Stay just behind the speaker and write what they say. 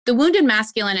the wounded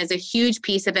masculine is a huge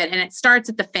piece of it, and it starts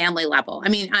at the family level. I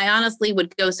mean, I honestly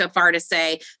would go so far to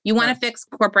say, you want to fix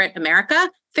corporate America,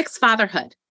 fix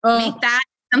fatherhood. Make that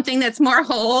something that's more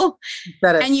whole.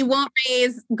 And you won't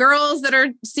raise girls that are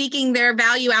seeking their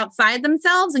value outside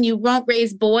themselves, and you won't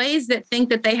raise boys that think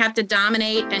that they have to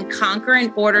dominate and conquer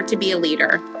in order to be a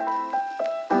leader.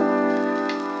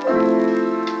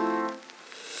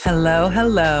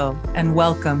 Hello, and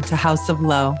welcome to House of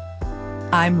Lo.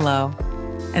 I'm Lo,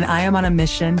 and I am on a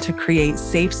mission to create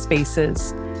safe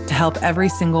spaces to help every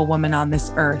single woman on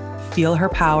this earth feel her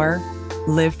power,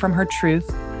 live from her truth,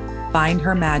 find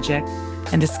her magic,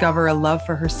 and discover a love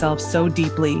for herself so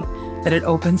deeply that it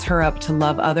opens her up to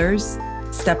love others,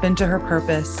 step into her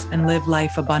purpose, and live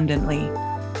life abundantly.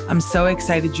 I'm so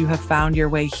excited you have found your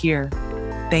way here.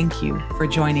 Thank you for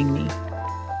joining me.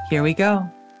 Here we go.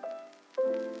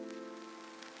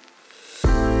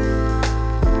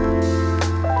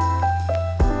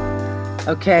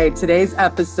 Okay, today's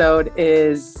episode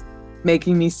is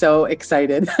making me so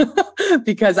excited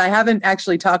because I haven't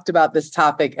actually talked about this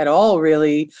topic at all,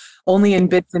 really, only in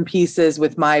bits and pieces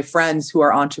with my friends who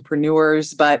are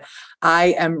entrepreneurs. But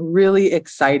I am really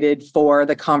excited for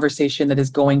the conversation that is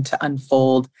going to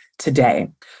unfold today.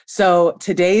 So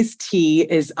today's tea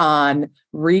is on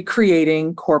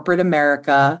recreating corporate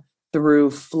America through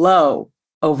flow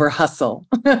over hustle.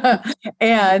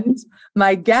 And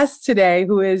my guest today,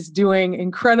 who is doing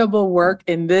incredible work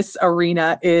in this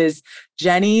arena, is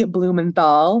Jenny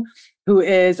Blumenthal, who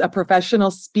is a professional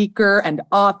speaker and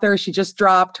author. She just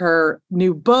dropped her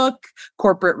new book,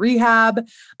 Corporate Rehab,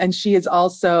 and she is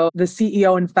also the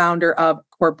CEO and founder of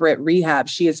Corporate Rehab.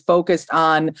 She is focused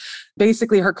on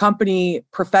basically her company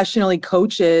professionally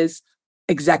coaches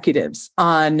executives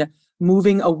on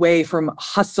moving away from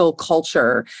hustle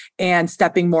culture and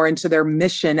stepping more into their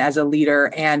mission as a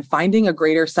leader and finding a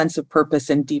greater sense of purpose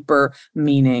and deeper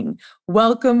meaning.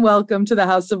 Welcome to the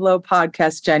House of Lo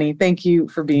podcast, Jenny. Thank you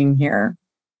for being here.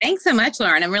 Thanks so much,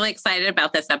 Lauren. I'm really excited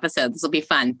about this episode. This will be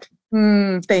fun.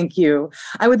 Thank you.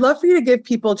 I would love for you to give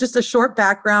people just a short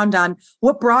background on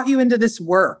what brought you into this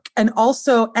work and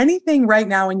also anything right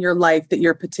now in your life that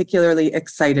you're particularly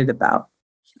excited about.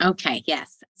 Okay,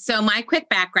 yes. So my quick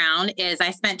background is I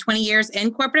spent 20 years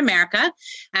in corporate America.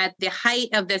 At the height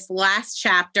of this last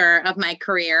chapter of my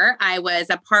career, I was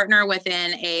a partner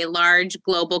within a large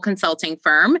global consulting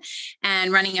firm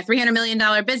and running a $300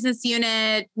 million business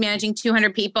unit, managing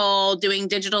 200 people, doing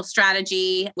digital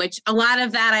strategy, which a lot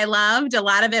of that I loved. A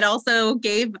lot of it also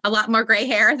gave a lot more gray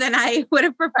hair than I would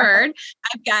have preferred.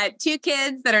 I've got 2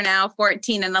 kids that are now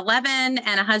 14 and 11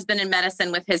 and a husband in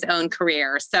medicine with his own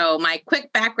career. So my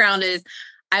quick background is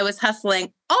I was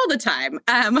hustling all the time,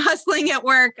 hustling at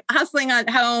work, hustling at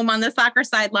home on the soccer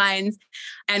sidelines.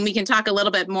 And we can talk a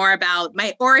little bit more about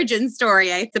my origin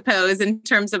story, I suppose, in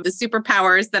terms of the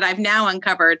superpowers that I've now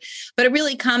uncovered. But it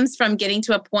really comes from getting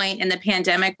to a point in the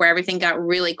pandemic where everything got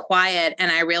really quiet.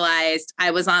 And I realized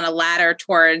I was on a ladder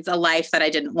towards a life that I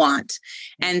didn't want.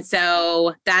 And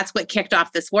so that's what kicked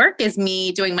off this work, is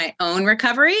me doing my own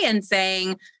recovery and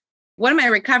saying, what am I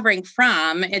recovering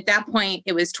from? At that point,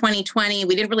 it was 2020.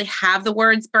 We didn't really have the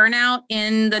words burnout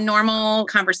in the normal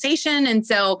conversation. And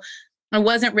so I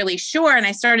wasn't really sure. And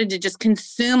I started to just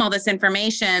consume all this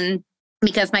information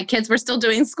because my kids were still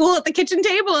doing school at the kitchen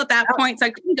table at that point. So I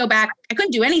couldn't go back. I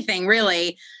couldn't do anything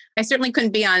really. I certainly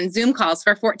couldn't be on Zoom calls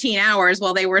for 14 hours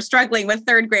while they were struggling with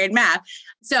 3rd grade math.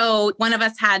 So one of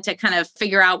us had to kind of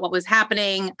figure out what was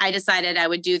happening. I decided I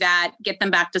would do that, get them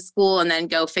back to school, and then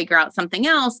go figure out something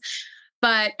else.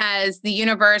 But as the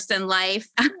universe and life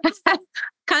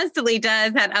constantly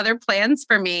does, had other plans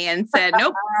for me and said,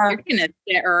 nope, you're going to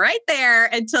sit right there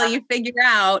until you figure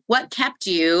out what kept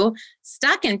you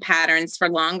stuck in patterns for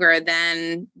longer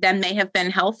than may have been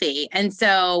healthy. And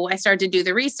so I started to do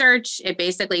the research. It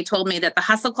basically told me that the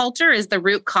hustle culture is the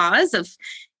root cause of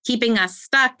keeping us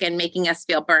stuck and making us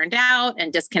feel burned out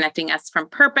and disconnecting us from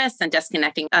purpose and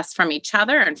disconnecting us from each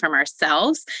other and from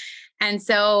ourselves. And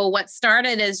so what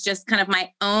started as just kind of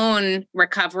my own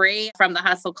recovery from the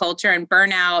hustle culture and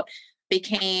burnout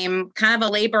became kind of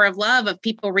a labor of love of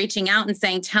people reaching out and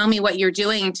saying, tell me what you're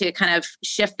doing to kind of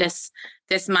shift this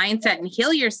mindset and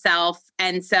heal yourself.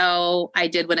 And so I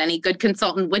did what any good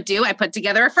consultant would do. I put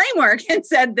together a framework and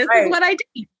said, this is what I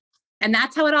do. And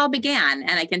that's how it all began.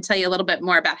 And I can tell you a little bit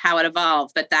more about how it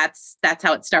evolved, but that's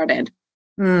how it started.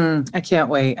 I can't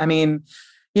wait. I mean,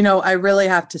 you know, I really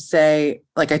have to say,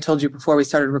 like I told you before we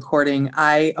started recording,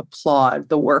 I applaud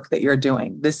the work that you're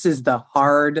doing. This is the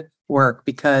hard work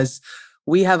because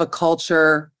we have a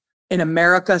culture in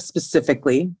America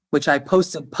specifically, which I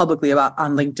posted publicly about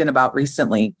on LinkedIn about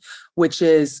recently, which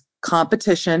is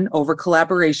competition over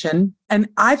collaboration. And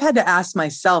I've had to ask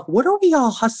myself, what are we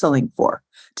all hustling for?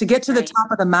 To get to the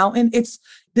top of the mountain?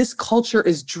 This culture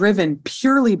is driven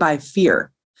purely by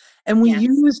fear. And we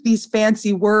use these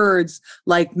fancy words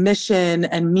like mission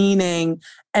and meaning,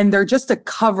 and they're just a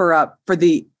cover up for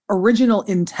the original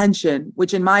intention,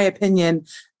 which in my opinion,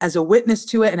 as a witness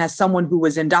to it and as someone who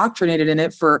was indoctrinated in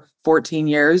it for 14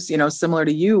 years, similar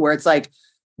to you, where it's like,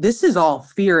 this is all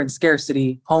fear and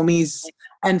scarcity, homies.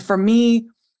 And for me,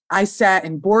 I sat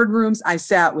in boardrooms. I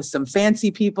sat with some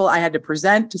fancy people. I had to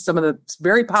present to some of the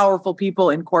very powerful people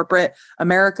in corporate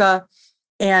America.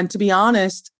 And to be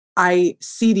honest, I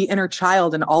see the inner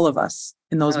child in all of us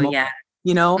in those moments,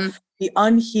 the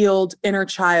unhealed inner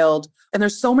child. And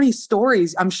there's so many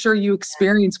stories I'm sure you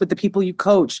experience with the people you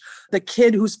coach. The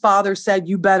kid whose father said,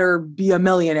 you better be a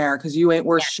millionaire because you ain't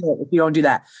worth shit if you don't do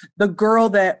that. The girl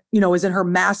that, is in her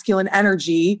masculine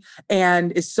energy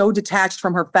and is so detached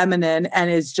from her feminine and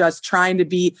is just trying to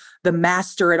be the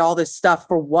master at all this stuff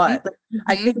for what? Mm-hmm.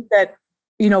 I think that,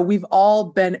 we've all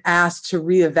been asked to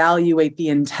reevaluate the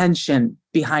intention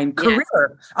behind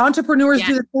career. Entrepreneurs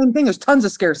do the same thing. There's tons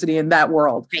of scarcity in that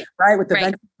world, right? With the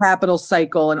venture capital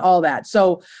cycle and all that.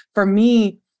 So for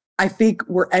me, I think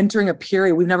we're entering a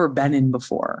period we've never been in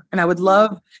before. And I would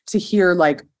love to hear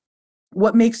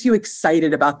what makes you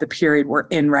excited about the period we're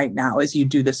in right now as you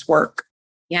do this work.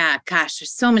 Yeah, gosh,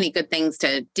 there's so many good things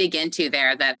to dig into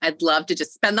there that I'd love to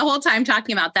just spend the whole time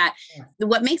talking about that. Yeah.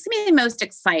 What makes me most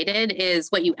excited is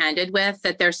what you ended with,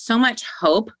 that there's so much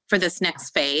hope for this next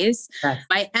phase. Yes.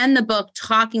 I end the book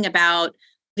talking about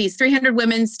these 300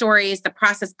 women's stories, the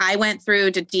process I went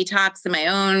through to detox in my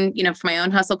own, for my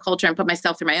own hustle culture and put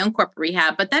myself through my own corporate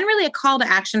rehab, but then really a call to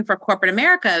action for corporate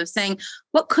America of saying,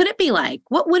 what could it be like?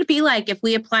 What would it be like if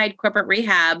we applied corporate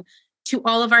rehab to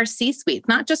all of our C-suites,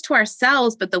 not just to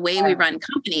ourselves, but the way we run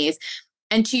companies?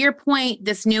 And to your point,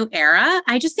 this new era,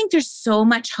 I just think there's so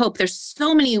much hope. There's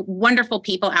so many wonderful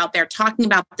people out there talking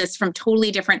about this from totally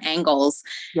different angles.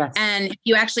 Yes. And if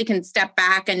you actually can step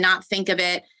back and not think of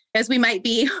it as we might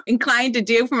be inclined to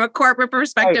do from a corporate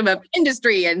perspective of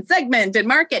industry and segment and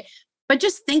market, but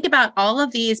just think about all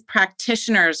of these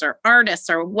practitioners or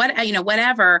artists or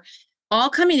whatever, all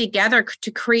coming together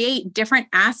to create different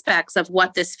aspects of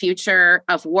what this future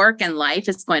of work and life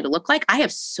is going to look like. I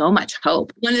have so much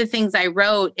hope. One of the things I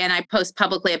wrote, and I post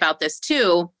publicly about this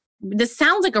too, this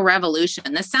sounds like a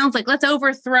revolution. This sounds like let's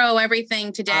overthrow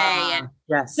everything today and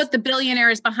put the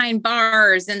billionaires behind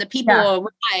bars and the people will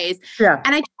rise. Yeah.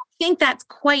 And I don't think that's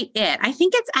quite it. I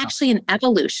think it's actually an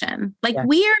evolution.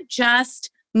 We are just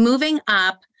moving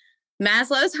up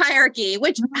Maslow's hierarchy,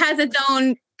 which has its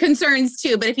own concerns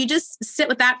too. But if you just sit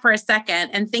with that for a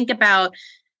second and think about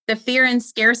the fear and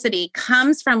scarcity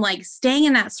comes from staying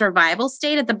in that survival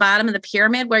state at the bottom of the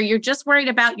pyramid where you're just worried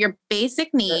about your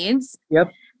basic needs.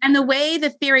 Yep. And the way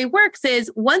the theory works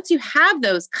is once you have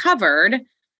those covered,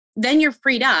 then you're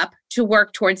freed up to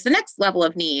work towards the next level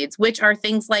of needs, which are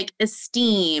things like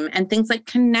esteem and things like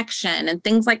connection and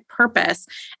things like purpose.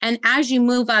 And as you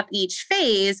move up each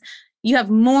phase, you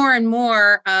have more and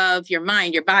more of your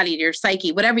mind, your body, your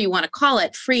psyche, whatever you want to call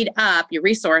it, freed up, your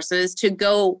resources to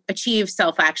go achieve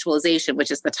self-actualization,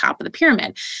 which is the top of the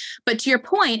pyramid. But to your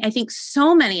point, I think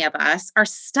so many of us are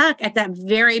stuck at that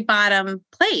very bottom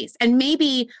place. And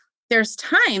maybe there's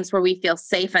times where we feel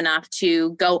safe enough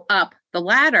to go up the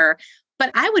ladder.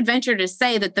 But I would venture to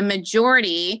say that the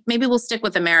majority, maybe we'll stick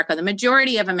with America, the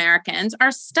majority of Americans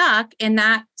are stuck in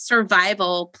that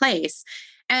survival place.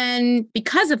 And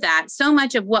because of that, so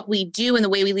much of what we do and the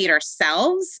way we lead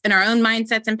ourselves and our own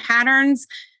mindsets and patterns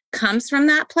comes from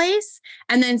that place.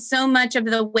 And then so much of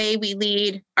the way we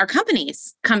lead our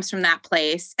companies comes from that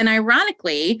place. And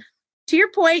ironically, to your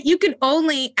point, you can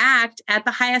only act at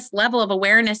the highest level of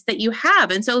awareness that you have.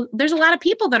 And so there's a lot of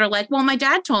people that are like, well, my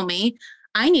dad told me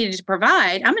I needed to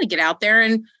provide. I'm going to get out there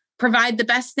and provide the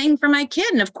best thing for my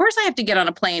kid. And of course I have to get on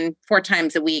a plane 4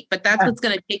 times a week, but that's what's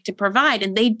going to take to provide.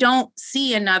 And they don't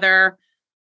see another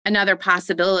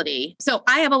possibility. So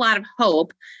I have a lot of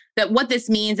hope that what this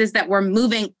means is that we're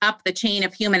moving up the chain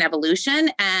of human evolution.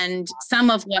 And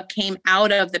some of what came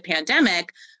out of the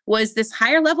pandemic was this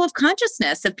higher level of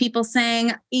consciousness of people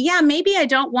saying, yeah, maybe I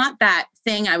don't want that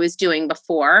thing I was doing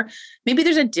before. Maybe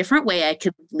there's a different way I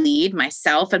could lead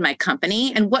myself and my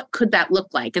company. And what could that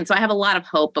look like? And so I have a lot of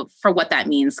hope for what that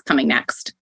means coming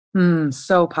next.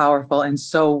 So powerful and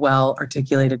so well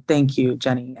articulated. Thank you,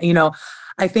 Jenny.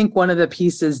 I think one of the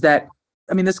pieces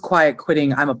this quiet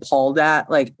quitting, I'm appalled at.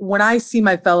 When I see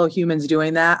my fellow humans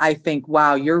doing that, I think,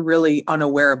 wow, you're really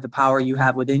unaware of the power you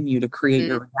have within you to create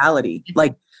your reality.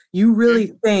 You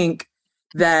really think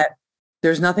that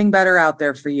there's nothing better out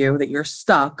there for you, that you're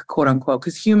stuck, quote unquote,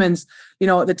 because humans,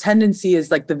 the tendency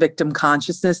is like the victim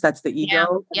consciousness. That's the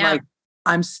ego. Yeah. Like,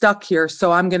 I'm stuck here,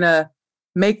 so I'm going to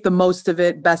make the most of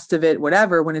it, best of it,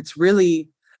 whatever, when it's really,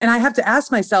 and I have to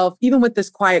ask myself, even with this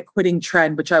quiet quitting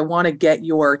trend, which I want to get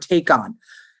your take on,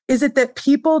 is it that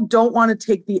people don't want to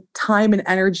take the time and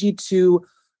energy to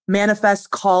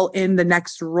manifest, call in the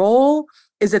next role?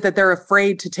 Is it that they're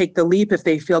afraid to take the leap if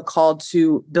they feel called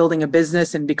to building a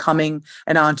business and becoming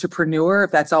an entrepreneur,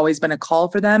 if that's always been a call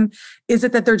for them? Is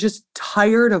it that they're just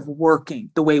tired of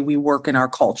working the way we work in our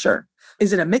culture?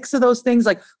 Is it a mix of those things?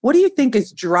 Like, what do you think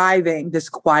is driving this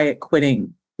quiet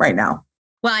quitting right now?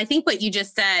 Well, I think what you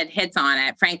just said hits on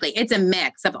it. Frankly, it's a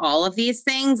mix of all of these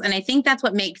things. And I think that's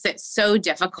what makes it so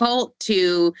difficult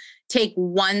to take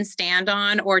one stand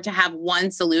on or to have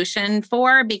one solution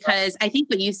for, because I think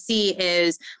what you see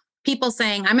is people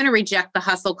saying, I'm going to reject the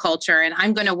hustle culture and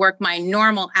I'm going to work my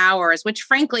normal hours, which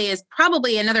frankly is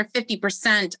probably another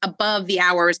 50% above the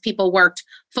hours people worked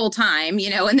full time,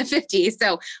 in the 50s.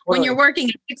 So when you're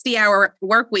working a 60-hour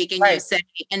work week and you say,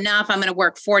 enough, I'm going to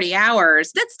work 40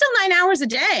 hours, that's still 9 hours a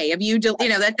day of you,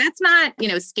 that's not,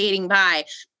 skating by.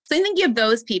 So I think you have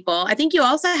those people. I think you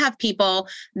also have people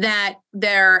that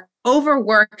their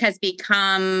overwork has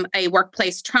become a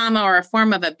workplace trauma or a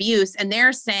form of abuse, and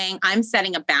they're saying, I'm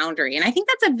setting a boundary. And I think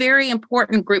that's a very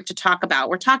important group to talk about.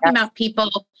 We're talking about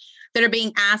people that are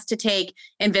being asked to take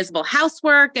invisible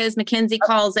housework, as McKinsey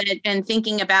calls it, and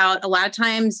thinking about a lot of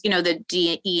times, the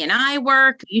DE&I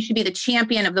work. You should be the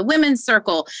champion of the women's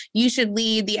circle. You should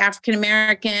lead the African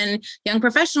American Young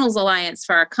Professionals Alliance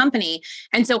for our company.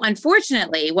 And so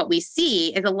unfortunately, what we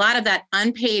see is a lot of that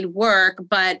unpaid work,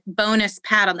 but bonus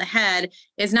pat on the head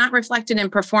is not reflected in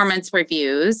performance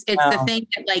reviews. It's the thing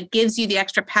that gives you the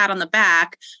extra pat on the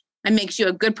back and makes you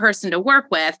a good person to work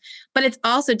with, but it's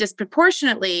also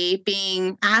disproportionately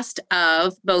being asked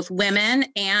of both women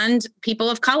and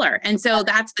people of color. And so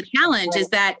that's the challenge, is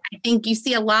that I think you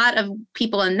see a lot of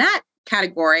people in that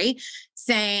category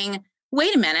saying,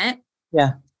 wait a minute,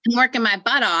 I'm working my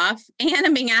butt off and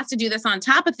I'm being asked to do this on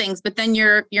top of things, but then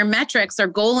your metrics are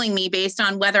goaling me based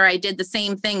on whether I did the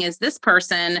same thing as this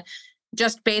person,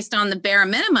 just based on the bare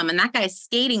minimum. And that guy's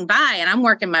skating by and I'm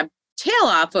working my tail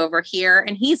off over here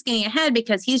and he's getting ahead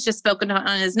because he's just focused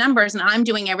on his numbers and I'm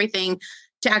doing everything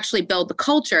to actually build the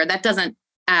culture. That doesn't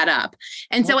add up.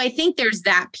 And so I think there's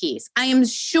that piece. I am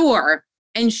sure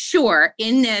in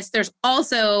this, there's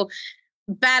also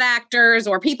bad actors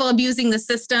or people abusing the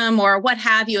system or what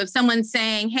have you. If someone's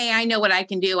saying, hey, I know what I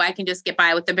can do, I can just get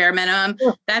by with the bare minimum.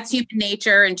 That's human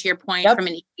nature. And to your point, from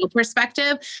an ego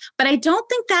perspective, but I don't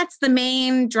think that's the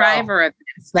main driver of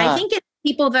this. I think it's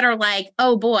people that are like,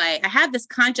 oh boy, I have this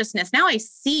consciousness. Now I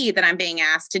see that I'm being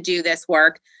asked to do this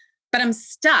work, but I'm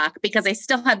stuck because I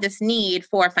still have this need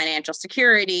for financial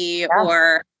security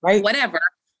or whatever.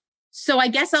 So I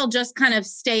guess I'll just kind of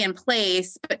stay in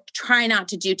place, but try not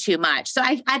to do too much. So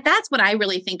I that's what I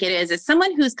really think it is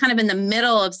someone who's kind of in the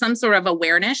middle of some sort of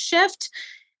awareness shift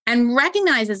and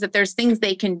recognizes that there's things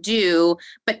they can do,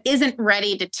 but isn't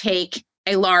ready to take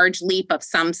a large leap of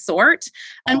some sort.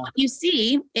 And what you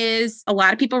see is a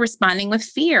lot of people responding with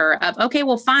fear of, okay,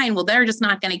 well, fine. Well, they're just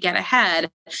not going to get ahead,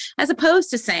 as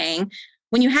opposed to saying,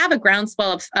 when you have a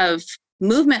groundswell of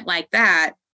movement like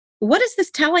that, what is this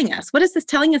telling us? What is this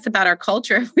telling us about our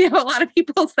culture? We have a lot of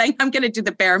people saying, I'm going to do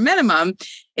the bare minimum.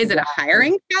 Is it a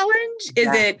hiring challenge?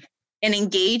 Is it an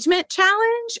engagement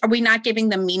challenge? Are we not giving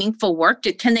them meaningful work?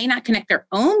 Can they not connect their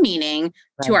own meaning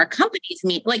to our company's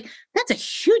meaning? That's a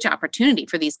huge opportunity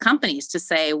for these companies to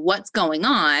say what's going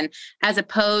on, as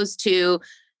opposed to,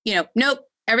 nope,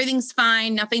 everything's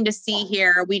fine, nothing to see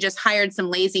here. We just hired some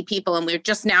lazy people and we're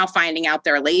just now finding out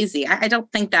they're lazy. I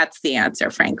don't think that's the answer,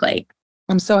 frankly.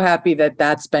 I'm so happy that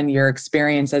that's been your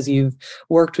experience as you've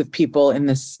worked with people in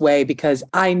this way, because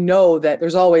I know that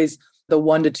there's always the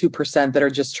 1% to 2% that are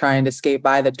just trying to skate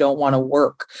by, that don't want to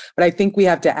work. But I think we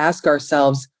have to ask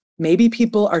ourselves, maybe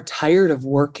people are tired of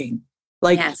working.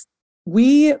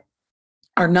 We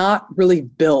are not really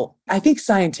built, I think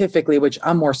scientifically, which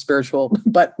I'm more spiritual,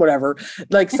 but whatever.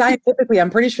 Scientifically,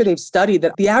 I'm pretty sure they've studied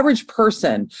that the average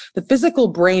person, the physical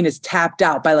brain is tapped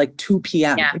out by 2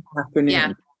 p.m. in the afternoon.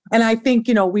 Yeah. And I think,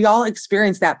 we all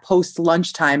experience that post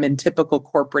lunchtime in typical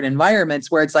corporate environments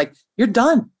where it's you're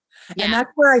done. Yeah. And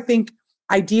that's where I think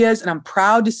ideas, and I'm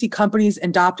proud to see companies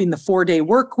adopting the 4-day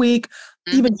work week,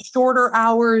 even shorter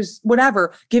hours,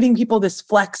 whatever, giving people this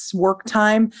flex work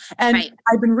time. And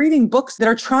I've been reading books that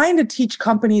are trying to teach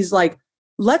companies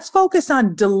let's focus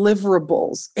on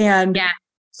deliverables and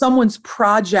someone's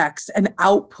projects and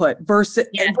output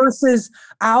versus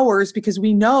hours, because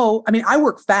we know, I mean, I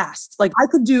work fast. Like I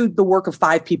could do the work of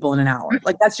 5 people in an hour.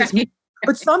 Like that's just me.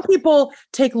 But some people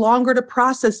take longer to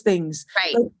process things.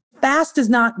 Right. Like, fast is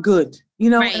not good.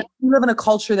 You know, Right. we live in a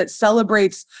culture that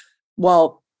celebrates,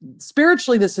 well,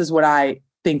 spiritually, this is what I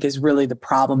think is really the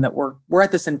problem, that we're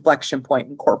at this inflection point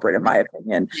in corporate, in my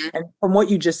opinion. Mm-hmm. And from what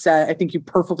you just said, I think you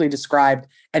perfectly described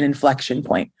an inflection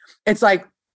point. It's like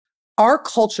our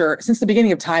culture, since the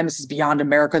beginning of time, this is beyond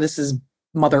America, this is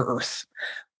Mother Earth.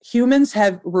 Humans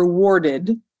have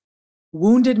rewarded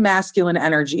wounded masculine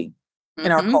energy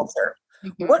in our culture.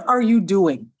 Mm-hmm. What are you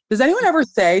doing? Does anyone ever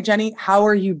say, Jenny, how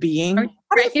are you being?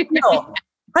 How do you feel?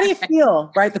 How do you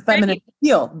feel? Right? The feminine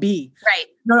feel, be. Right.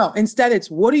 No. Instead, it's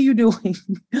what are you doing?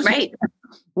 Right.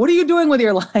 What are you doing with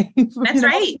your life? That's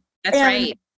right. That's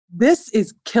right. This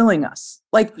is killing us.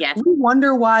 Like, yes. We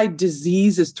wonder why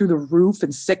disease is through the roof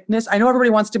and sickness. I know everybody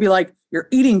wants to be like, you're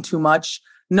eating too much.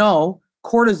 No,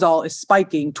 cortisol is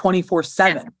spiking 24/7.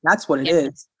 Yes. That's what it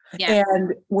is. Yes.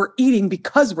 And we're eating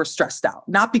because we're stressed out,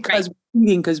 not because we're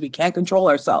eating because we can't control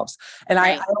ourselves. And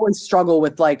I always struggle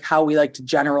with like how we like to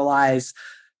generalize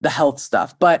the health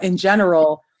stuff. But in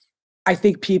general, I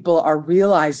think people are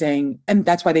realizing, and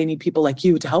that's why they need people like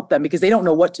you to help them, because they don't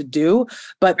know what to do.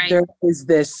 But there is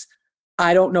this,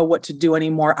 I don't know what to do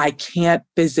anymore. I can't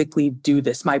physically do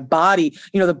this. My body,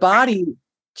 the body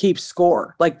keeps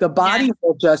score. Like the body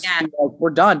will just be like, we're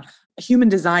done. Human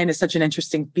design is such an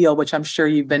interesting field, which I'm sure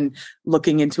you've been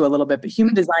looking into a little bit, but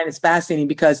human design is fascinating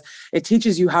because it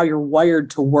teaches you how you're wired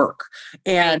to work.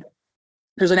 And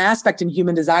there's an aspect in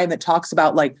human design that talks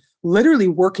about like literally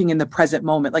working in the present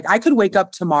moment. Like I could wake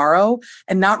up tomorrow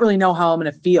and not really know how I'm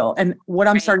going to feel. And what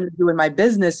I'm starting to do in my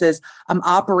business is I'm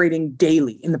operating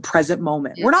daily in the present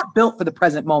moment. We're not built for the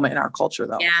present moment in our culture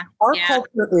though. Our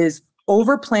culture is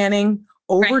over planning,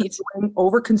 overdoing,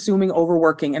 over consuming,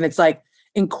 overworking. And it's like,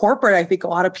 in corporate, I think a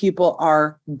lot of people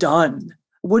are done.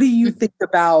 What do you think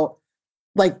about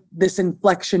like this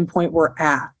inflection point we're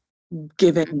at,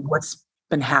 given what's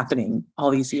been happening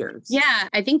all these years? Yeah,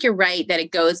 I think you're right that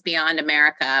it goes beyond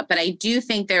America, but I do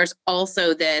think there's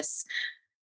also this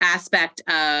aspect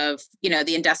of,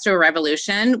 the Industrial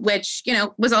Revolution, which,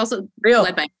 was also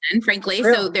led by men, frankly.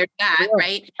 So there's that,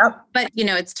 right? Yep. But,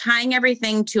 it's tying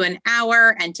everything to an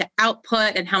hour and to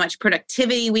output and how much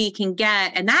productivity we can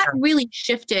get. And that really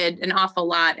shifted an awful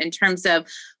lot in terms of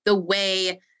the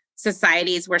way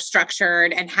societies were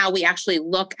structured and how we actually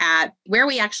look at where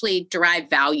we actually derive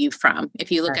value from.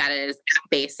 If you look at it as that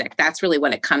basic, that's really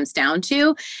what it comes down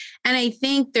to. And I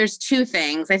think there's 2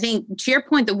 things. I think to your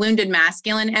point, the wounded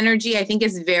masculine energy, I think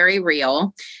is very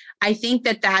real. I think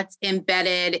that that's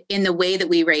embedded in the way that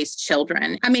we raise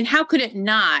children. I mean, how could it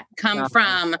not come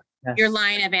from your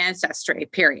line of ancestry,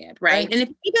 period, right? And if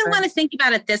you even want to think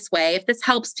about it this way, if this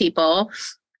helps people,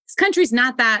 this country's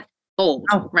not that old,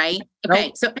 right?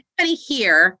 Okay, so everybody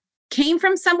here came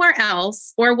from somewhere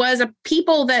else or was a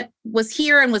people that was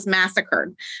here and was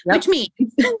massacred, which means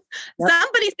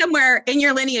somebody somewhere in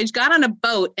your lineage got on a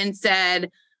boat and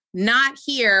said, not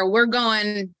here, we're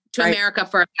going to America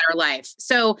for a better life.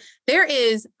 So there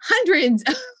is hundreds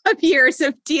of years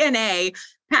of DNA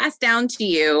passed down to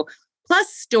you,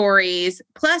 plus stories,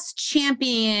 plus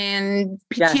championing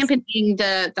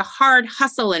the hard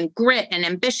hustle and grit and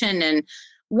ambition and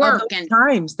work and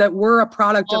times that were a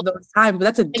product of those times, but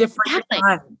that's a different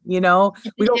time, we don't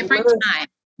different time.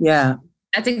 Yeah,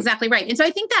 that's exactly right. And so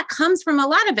I think that comes from a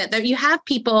lot of it, that you have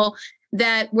people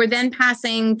that were then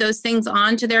passing those things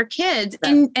on to their kids.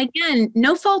 And again,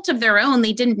 no fault of their own.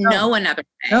 They didn't know another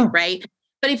way, right?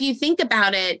 But if you think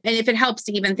about it, and if it helps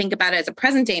to even think about it as a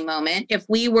present day moment, if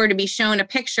we were to be shown a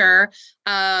picture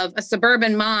of a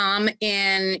suburban mom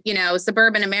in,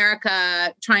 suburban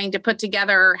America trying to put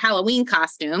together Halloween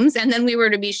costumes, and then we were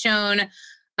to be shown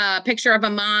a picture of a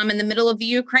mom in the middle of the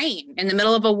Ukraine, in the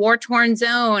middle of a war-torn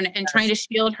zone and trying to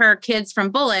shield her kids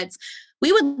from bullets,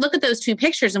 we would look at those 2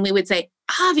 pictures and we would say,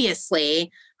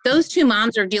 obviously, those 2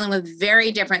 moms are dealing with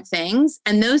very different things.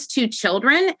 And those 2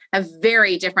 children have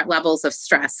very different levels of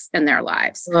stress in their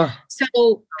lives.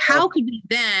 So how could we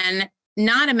then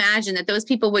not imagine that those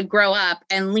people would grow up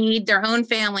and lead their own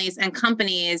families and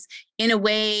companies in a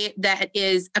way that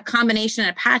is a combination,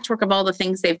 a patchwork of all the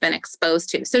things they've been exposed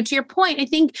to? So to your point, I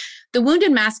think the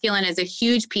wounded masculine is a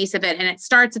huge piece of it. And it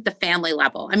starts at the family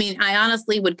level. I mean, I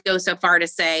honestly would go so far to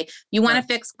say, you want to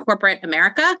fix corporate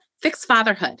America, fix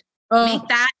fatherhood. Make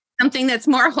that something that's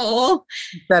more whole.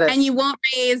 And you won't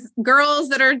raise girls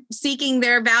that are seeking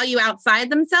their value outside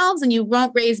themselves. And you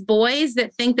won't raise boys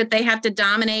that think that they have to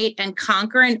dominate and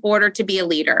conquer in order to be a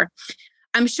leader.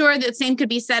 I'm sure the same could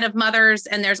be said of mothers,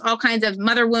 and there's all kinds of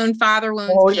mother wound, father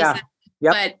wounds pieces. Yeah.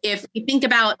 Yep. But if you think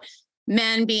about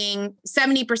men being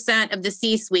 70% of the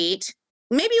C-suite,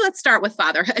 maybe let's start with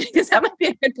fatherhood, because that might be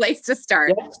a good place to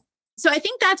start. Yep. So I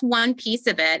think that's one piece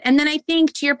of it. And then I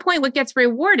think, to your point, what gets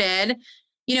rewarded,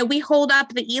 we hold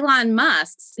up the Elon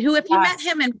Musks, who, if you met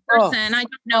him in person, I don't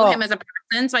know him as a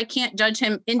person, so I can't judge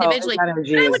him individually. His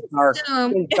energy is dark.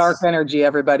 His dark energy,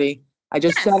 everybody. I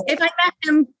just said it. If I met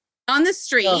him on the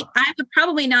street, I would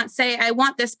probably not say, I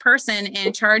want this person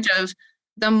in charge of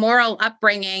the moral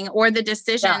upbringing or the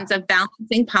decisions of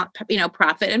balancing,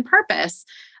 profit and purpose.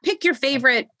 Pick your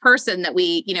favorite person that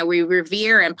we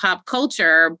revere in pop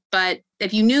culture, but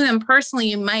if you knew them personally,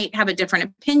 you might have a different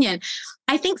opinion.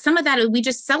 I think some of that we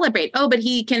just celebrate. Oh, but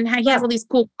he has all these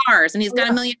cool cars, and he's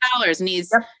got $1 million, and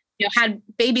he's had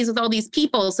babies with all these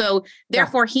people. So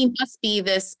therefore he must be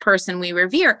this person we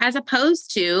revere, as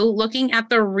opposed to looking at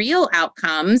the real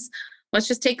outcomes. Let's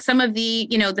just take some of the,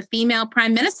 the female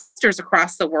prime ministers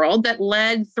across the world that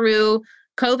led through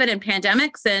COVID and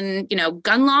pandemics and,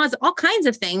 gun laws, all kinds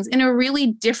of things in a really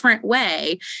different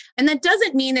way. And that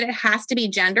doesn't mean that it has to be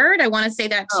gendered. I want to say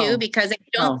that too, because I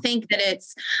don't think that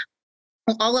it's,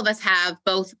 all of us have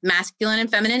both masculine and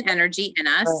feminine energy in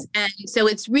us. And so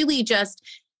it's really just,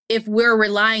 if we're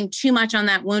relying too much on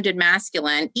that wounded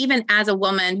masculine, even as a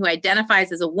woman who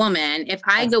identifies as a woman, if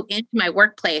I go into my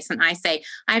workplace and I say,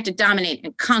 I have to dominate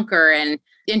and conquer and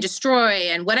destroy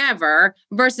and whatever,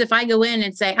 versus if I go in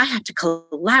and say, I have to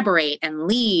collaborate and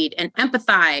lead and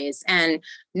empathize and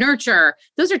nurture,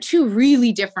 those are two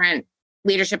really different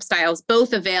leadership styles,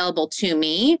 both available to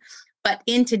me. But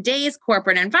in today's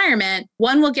corporate environment,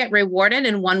 one will get rewarded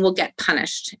and one will get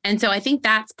punished. And so I think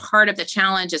that's part of the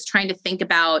challenge, is trying to think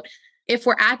about, if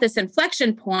we're at this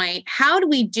inflection point, how do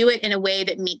we do it in a way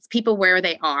that meets people where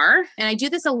they are? And I do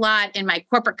this a lot in my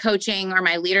corporate coaching or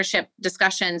my leadership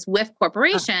discussions with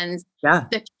corporations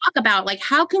that talk about, like,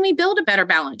 how can we build a better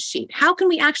balance sheet? How can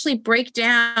we actually break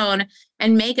down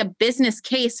and make a business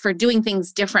case for doing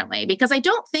things differently? Because I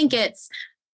don't think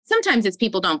sometimes it's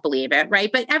people don't believe it,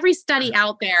 right? But every study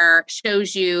out there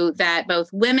shows you that both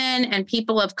women and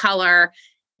people of color,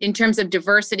 in terms of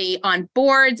diversity on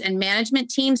boards and management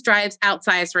teams, drives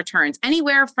outsized returns,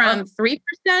 anywhere from 3%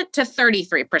 to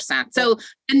 33%. So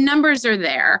the numbers are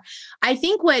there. I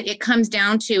think what it comes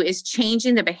down to is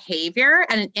changing the behavior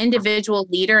at an individual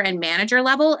leader and manager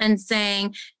level and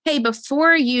saying, hey,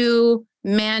 before you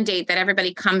mandate that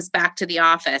everybody comes back to the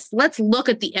office, let's look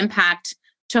at the impact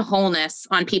to wholeness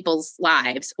on people's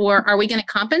lives. Or are we going to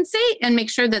compensate and make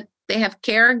sure that they have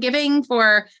caregiving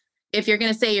for, if you're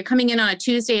going to say you're coming in on a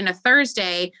Tuesday and a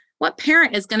Thursday, what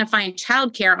parent is going to find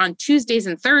childcare on Tuesdays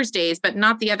and Thursdays, but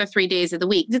not the other 3 days of the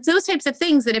week? It's those types of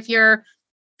things that if you're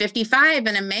 55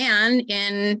 and a man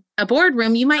in a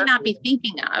boardroom, you might not be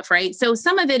thinking of, right? So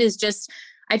some of it is just,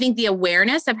 I think, the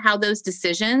awareness of how those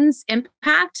decisions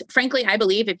impact. Frankly, I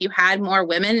believe if you had more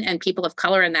women and people of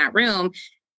color in that room,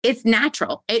 it's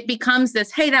natural. It becomes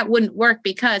this, hey, that wouldn't work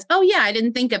because, oh yeah, I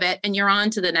didn't think of it. And you're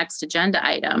on to the next agenda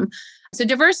item. So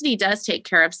diversity does take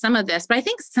care of some of this, but I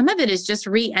think some of it is just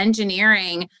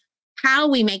re-engineering how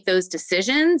we make those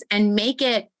decisions and make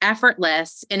it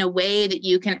effortless in a way that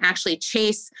you can actually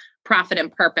chase profit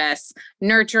and purpose,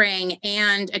 nurturing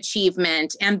and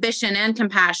achievement, ambition and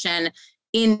compassion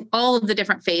in all of the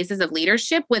different phases of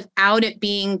leadership without it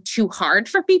being too hard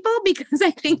for people. Because I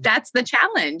think that's the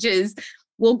challenge, is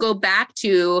we'll go back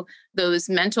to those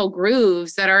mental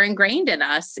grooves that are ingrained in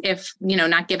us if,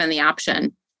 not given the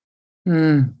option.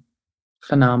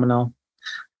 Phenomenal.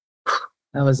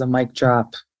 That was a mic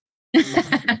drop.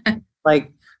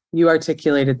 Like, you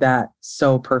articulated that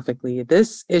so perfectly.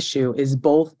 This issue is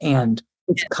both and.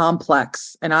 It's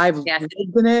complex. And I've lived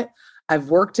in it. I've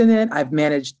worked in it. I've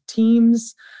managed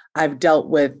teams. I've dealt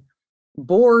with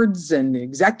boards and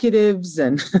executives.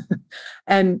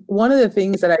 And one of the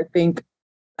things that I think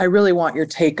I really want your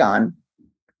take on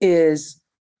is,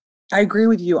 I agree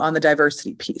with you on the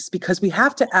diversity piece, because we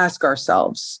have to ask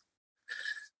ourselves,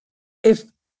 if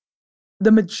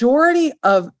the majority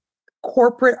of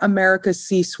corporate America's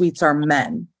C-suites are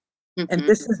men, and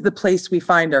this is the place we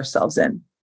find ourselves in,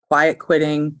 quiet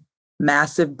quitting,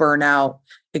 massive burnout,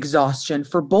 exhaustion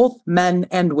for both men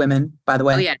and women, by the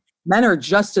way. Oh, yeah. Men are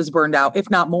just as burned out, if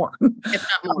not more. If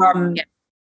not more.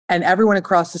 And everyone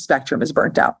across the spectrum is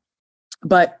burnt out.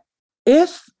 But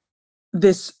if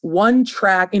this one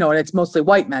track, and it's mostly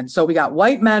white men. So we got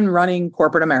white men running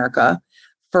corporate America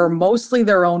for mostly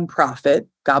their own profit.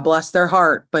 God bless their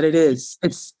heart, but it's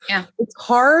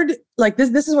hard. Like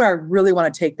this is where I really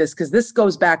want to take this, because this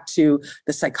goes back to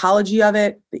the psychology of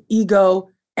it, the ego,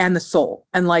 and the soul.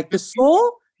 And like the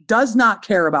soul does not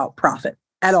care about profit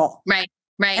at all. Right.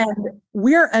 Right. And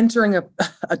we're entering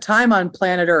a time on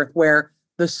planet Earth where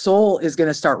the soul is going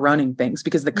to start running things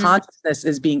because the consciousness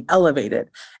is being elevated.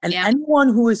 And anyone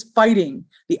who is fighting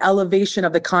the elevation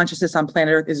of the consciousness on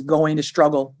planet Earth is going to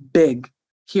struggle big.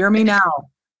 Hear me now.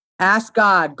 Ask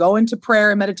God, go into prayer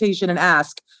and meditation and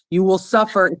ask. You will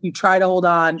suffer if you try to hold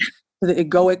on to the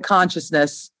egoic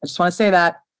consciousness. I just want to say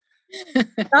that.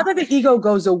 Not that the ego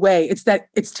goes away, it's that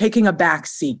it's taking a back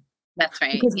seat. That's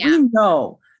right. Because we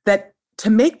know that to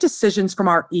make decisions from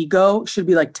our ego should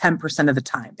be like 10% of the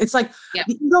time. It's like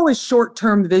the ego is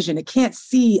short-term vision. It can't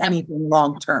see anything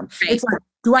long-term. Right. It's like,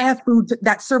 do I have food?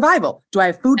 That's survival. Do I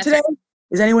have food today? Right.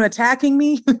 Is anyone attacking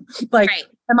me? Like,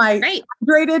 am I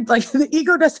hydrated? Like the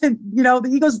ego doesn't, the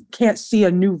egos can't see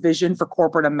a new vision for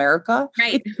corporate America.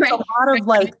 Right. It's a lot of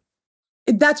like,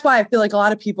 that's why I feel like a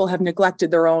lot of people have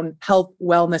neglected their own health,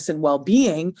 wellness, and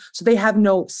well-being. So they have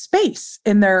no space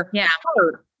in their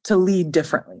heart to lead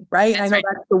differently, right? I know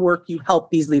that's the work you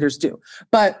help these leaders do.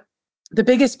 But the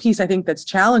biggest piece I think that's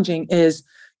challenging is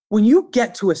when you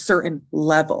get to a certain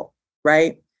level,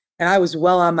 right? And I was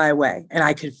well on my way and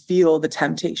I could feel the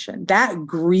temptation. That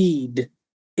greed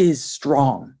is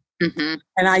strong. Mm-hmm.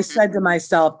 And I said to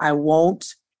myself, I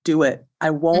won't do it. I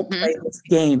won't play this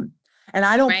game. And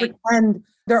I don't pretend.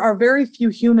 There are very few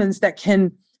humans that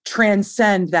can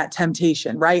transcend that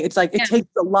temptation, right? It's like, it takes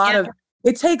a lot of,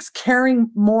 it takes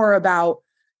caring more about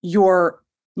your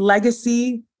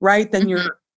legacy, right? Than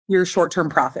your short-term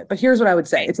profit. But here's what I would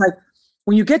say. It's like,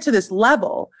 when you get to this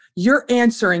level, you're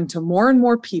answering to more and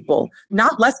more people,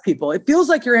 not less people. It feels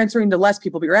like you're answering to less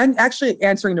people, but you're actually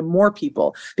answering to more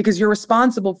people because you're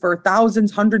responsible for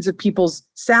thousands, hundreds of people's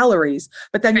salaries.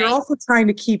 But then you're also trying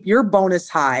to keep your bonus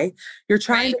high. You're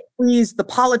trying to please the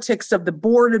politics of the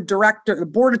board of directors, the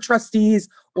board of trustees,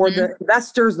 or the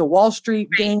investors, the Wall Street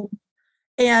game.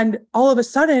 And all of a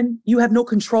sudden, you have no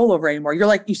control over it anymore. You're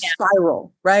like, you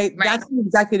spiral, right? That's what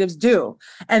executives do.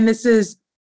 And this is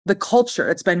the culture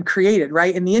that's been created,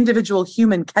 right? And the individual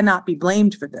human cannot be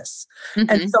blamed for this.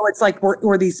 And so it's like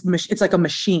we're these. It's like a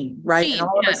machine, right? And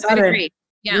all of a sudden,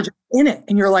 you're just in it,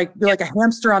 and you're like a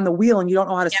hamster on the wheel, and you don't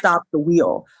know how to stop the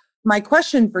wheel. My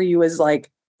question for you is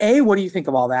like, A, what do you think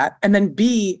of all that? And then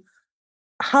B,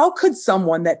 how could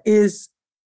someone that is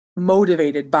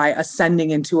motivated by ascending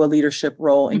into a leadership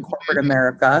role in corporate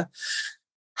America,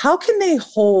 how can they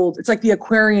hold? It's like the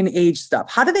Aquarian age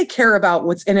stuff. How do they care about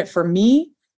what's in it for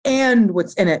me and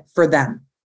what's in it for them?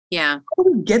 Yeah. How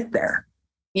do we get there?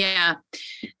 Yeah.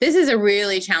 This is a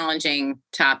really challenging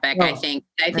topic, I think.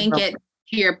 I think it,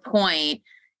 to your point,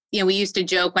 we used to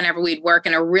joke whenever we'd work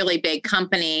in a really big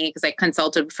company, because I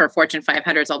consulted for Fortune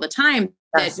 500s all the time,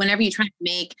 that whenever you try to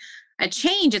make a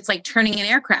change, it's like turning an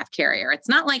aircraft carrier. It's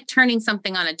not like turning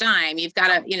something on a dime. You've got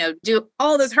to, do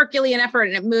all this Herculean effort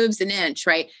and it moves an inch,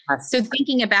 right? So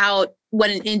thinking about what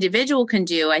an individual can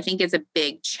do, I think is a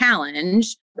big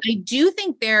challenge. I do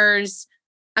think there's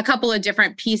a couple of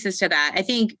different pieces to that. I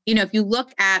think, if you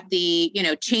look at the,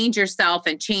 change yourself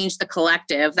and change the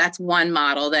collective, that's one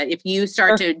model that if you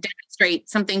start to demonstrate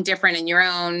something different in your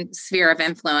own sphere of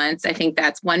influence, I think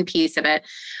that's one piece of it.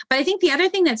 But I think the other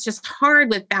thing that's just hard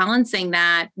with balancing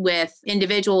that with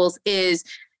individuals is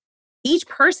each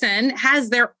person has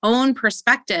their own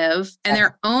perspective and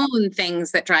their own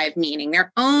things that drive meaning,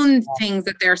 their own things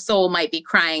that their soul might be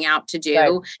crying out to do.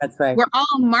 Right. That's right. We're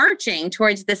all marching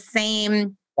towards the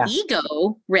same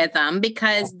ego rhythm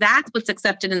because that's what's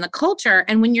accepted in the culture.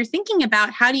 And when you're thinking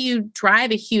about how do you drive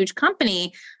a huge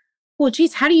company, well,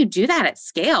 geez, how do you do that at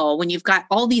scale when you've got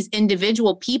all these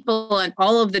individual people and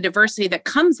all of the diversity that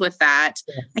comes with that?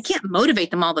 Yes. I can't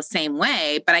motivate them all the same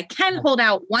way, but I can hold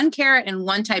out one carrot and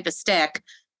one type of stick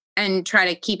and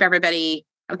try to keep everybody,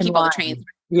 keep all the trains.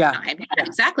 Yeah,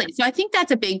 exactly. So I think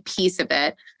that's a big piece of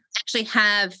it. I actually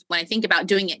have, when I think about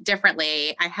doing it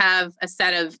differently, I have a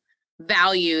set of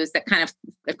values that kind of,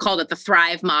 I've called it the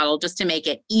Thrive model, just to make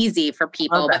it easy for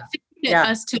people, but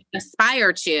us to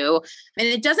aspire to. And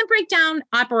it doesn't break down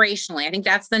operationally. I think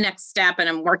that's the next step. And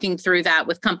I'm working through that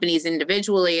with companies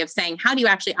individually of saying, how do you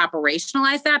actually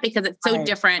operationalize that? Because it's so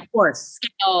different. Of course.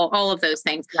 Scale, all of those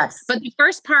things. Yes. But the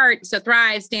first part, so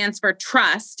Thrive stands for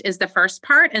trust is the first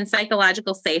part, and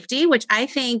psychological safety, which I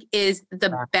think is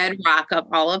the bedrock of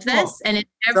all of this. And in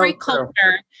every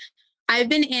culture I've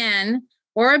been in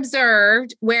or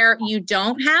observed where you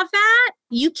don't have that,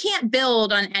 you can't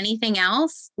build on anything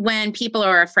else when people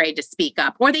are afraid to speak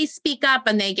up, or they speak up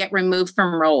and they get removed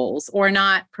from roles or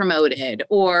not promoted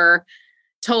or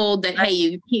told that,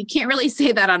 hey, you can't really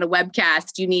say that on a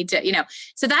webcast. You need to,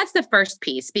 so that's the first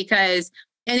piece, because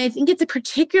And I think it's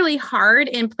particularly hard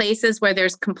in places where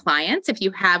there's compliance. If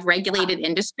you have regulated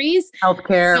industries,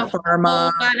 Healthcare, so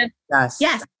pharma. Yes.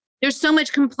 yes, there's so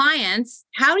much compliance.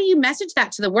 How do you message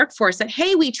that to the workforce that,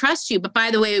 hey, we trust you, but by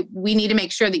the way, we need to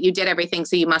make sure that you did everything,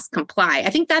 so you must comply.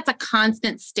 I think that's a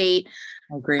constant state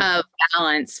of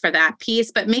balance for that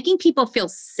piece, but making people feel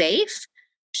safe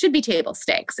should be table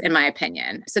stakes, in my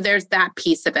opinion. So there's that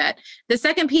piece of it. The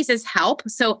second piece is help.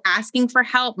 So asking for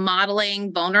help,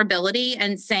 modeling vulnerability,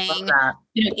 and saying,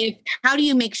 how do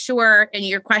you make sure, in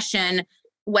your question,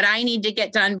 what I need to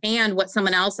get done and what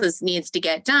someone else's needs to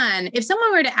get done. If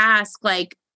someone were to ask,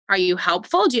 like, are you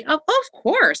helpful? Of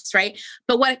course, right?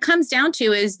 But what it comes down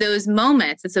to is those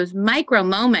moments. It's those micro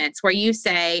moments where you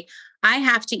say, I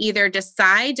have to either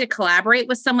decide to collaborate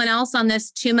with someone else on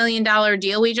this $2 million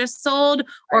deal we just sold,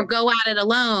 or go at it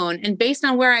alone. And based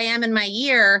on where I am in my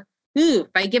year, if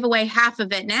I give away half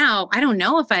of it now, I don't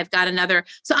know if I've got another.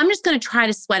 So I'm just going to try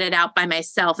to sweat it out by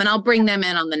myself, and I'll bring them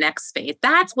in on the next phase.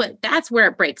 That's where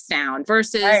it breaks down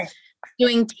versus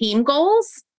doing team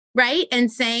goals, right?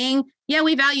 And saying, yeah,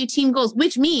 we value team goals,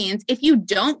 which means if you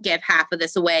don't give half of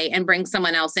this away and bring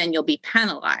someone else in, you'll be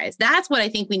penalized. That's what I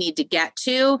think we need to get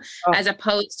to, as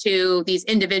opposed to these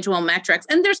individual metrics.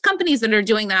 And there's companies that are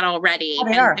doing that already.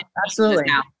 They are.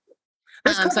 Absolutely.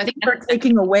 So I think they're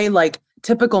taking away like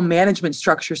typical management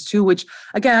structures too, which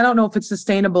again, I don't know if it's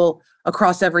sustainable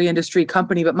across every industry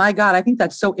company, but my God, I think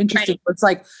that's so interesting. Right. It's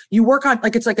like you work on,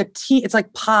 like, it's like a team, it's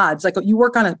like pods, like you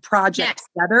work on a project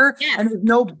together and there's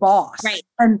no boss. Right.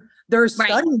 And there's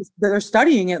studies that are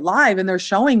studying it live, and they're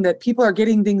showing that people are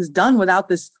getting things done without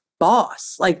this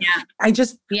boss. Like,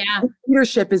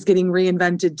 leadership is getting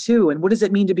reinvented too. And what does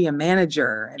it mean to be a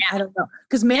manager? And I don't know,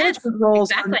 because management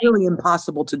roles are really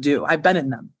impossible to do. I've been in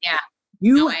them. Yeah.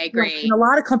 I agree. In a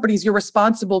lot of companies, you're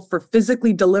responsible for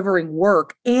physically delivering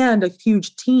work and a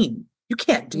huge team. You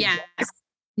can't do that.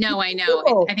 No, I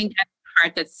know. I think that's the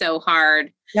part that's so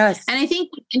hard. Yes. And I think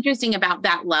what's interesting about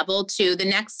that level too, the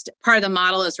next part of the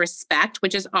model is respect,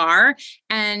 which is R.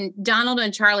 And Donald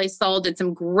and Charlie Soule did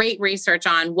some great research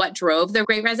on what drove the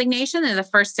Great Resignation in the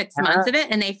first 6 months of it.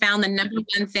 And they found the number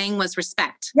one thing was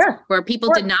respect. Yeah. Where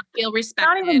people did not feel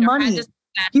respected. Not even money.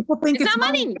 People think it's not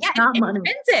money. Yeah, it's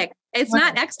intrinsic. It's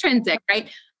not extrinsic, right?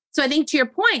 So I think, to your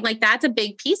point, like, that's a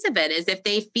big piece of it, is if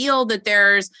they feel that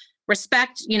there's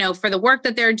respect, for the work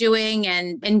that they're doing.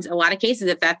 And in a lot of cases,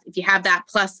 if you have that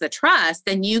plus the trust,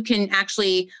 then you can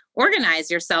actually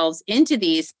organize yourselves into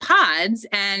these pods,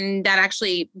 and that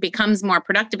actually becomes more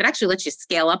productive. It actually lets you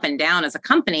scale up and down as a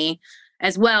company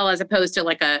as well, as opposed to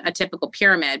like a typical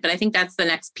pyramid. But I think that's the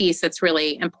next piece that's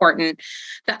really important.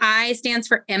 The I stands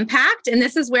for impact. And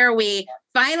this is where we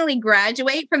finally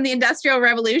graduate from the Industrial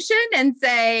Revolution and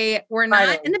say, we're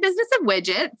not in the business of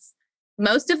widgets.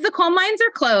 Most of the coal mines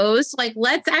are closed. Like,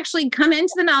 let's actually come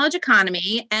into the knowledge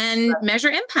economy and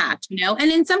measure impact,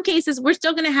 And in some cases, we're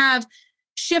still going to have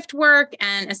shift work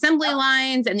and assembly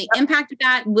lines, and the impact of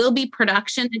that will be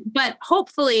production. But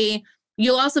hopefully,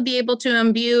 you'll also be able to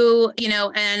imbue,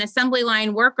 an assembly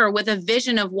line worker with a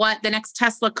vision of what the next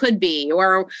Tesla could be,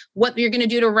 or what you're going to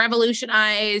do to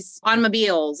revolutionize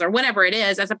automobiles, or whatever it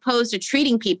is, as opposed to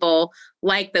treating people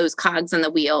like those cogs in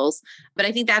the wheels. But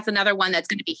I think that's another one that's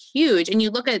going to be huge. And you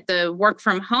look at the work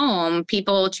from home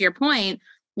people, to your point,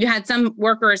 you had some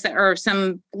workers or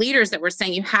some leaders that were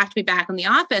saying, you have to be back in the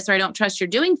office, or I don't trust you're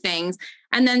doing things.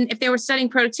 And then if they were studying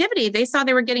productivity, they saw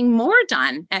they were getting more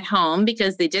done at home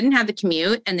because they didn't have the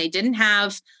commute and they didn't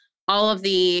have all of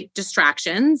the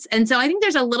distractions. And so I think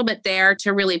there's a little bit there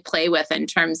to really play with in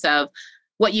terms of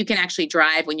what you can actually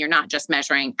drive when you're not just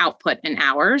measuring output in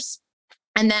hours.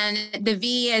 And then the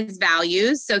V is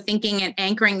values. So thinking and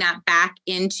anchoring that back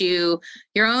into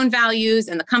your own values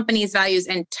and the company's values,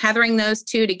 and tethering those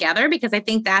two together, because I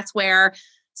think that's where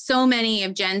so many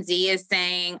of Gen Z is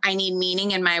saying, I need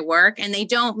meaning in my work. And they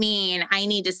don't mean I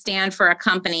need to stand for a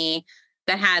company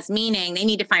that has meaning. They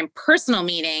need to find personal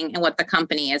meaning in what the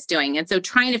company is doing. And so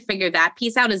trying to figure that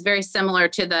piece out is very similar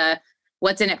to the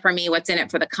what's in it for me, what's in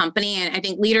it for the company. And I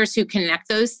think leaders who connect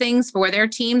those things for their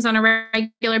teams on a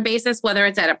regular basis, whether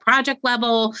it's at a project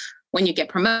level, when you get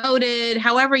promoted,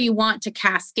 however you want to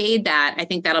cascade that, I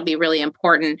think that'll be really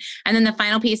important. And then the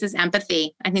final piece is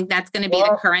empathy. I think that's going to be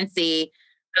the currency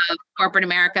of corporate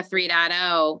America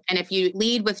 3.0. And if you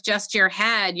lead with just your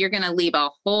head, you're going to leave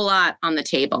a whole lot on the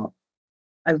table.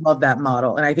 I love that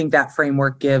model. And I think that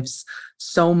framework gives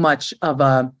so much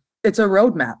of it's a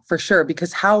roadmap for sure,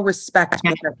 because how respect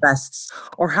manifests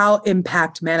or how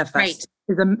impact manifests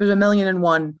is there's a million and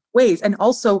one ways. And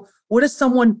also what does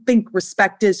someone think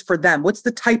respect is for them? What's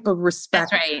the type of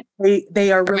respect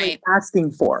they are really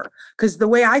asking for? Because the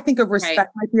way I think of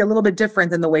respect might be a little bit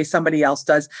different than the way somebody else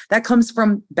does. That comes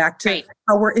from back to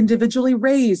how we're individually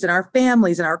raised in our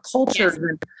families and our cultures.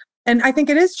 And I think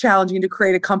it is challenging to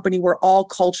create a company where all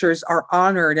cultures are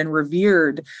honored and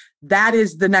revered. That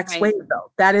is the next wave,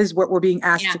 though. That is what we're being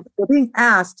asked to do. We're being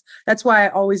asked. That's why I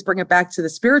always bring it back to the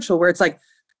spiritual, where it's like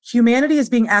humanity is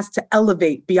being asked to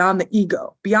elevate beyond the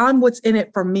ego, beyond what's in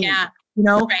it for me. You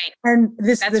know, and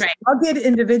this rugged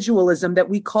individualism that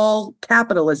we call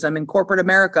capitalism in corporate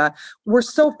America, we're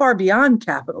so far beyond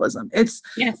capitalism.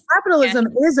 Capitalism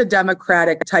is a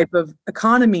democratic type of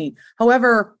economy.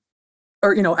 However,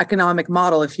 or, you know, economic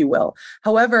model, if you will.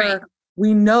 However,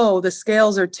 we know the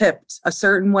scales are tipped a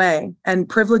certain way and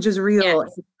privilege is real.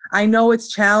 I know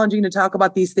it's challenging to talk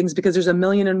about these things because there's a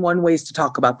million and one ways to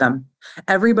talk about them.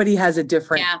 Everybody has a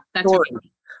different story,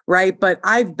 right? But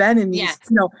I've been in these,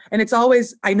 you know, and it's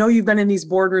always, I know you've been in these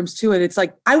boardrooms too. And it's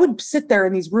like, I would sit there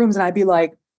in these rooms and I'd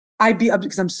be up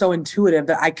because I'm so intuitive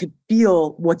that I could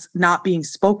feel what's not being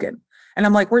spoken. And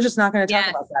I'm like, we're just not going to talk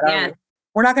about that, are we?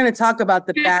 We're not going to talk about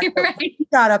the fact that you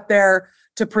got up there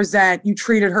to present, you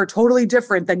treated her totally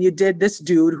different than you did this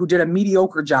dude who did a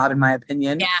mediocre job, in my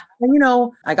opinion. And, you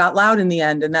know, I got loud in the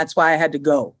end, and that's why I had to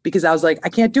go, because I was like, I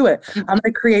can't do it. I'm going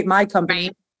to create my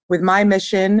company with my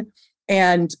mission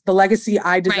and the legacy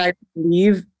I desire to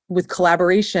leave with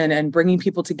collaboration and bringing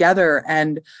people together.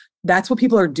 And that's what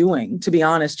people are doing, to be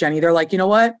honest, Jenny. They're like, you know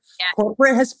what?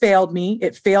 Corporate has failed me.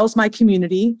 It fails my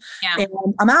community. And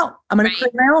I'm out. I'm going to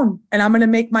create my own, and I'm going to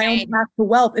make my own path to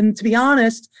wealth. And to be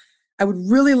honest, I would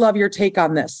really love your take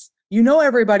on this. You know,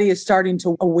 everybody is starting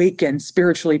to awaken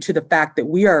spiritually to the fact that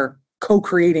we are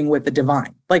co-creating with the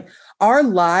divine. Like our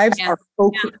lives are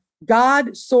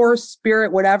God, source,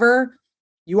 spirit, whatever.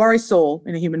 You are a soul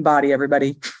in a human body,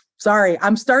 everybody. Sorry,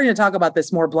 I'm starting to talk about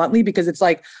this more bluntly because it's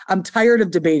like, I'm tired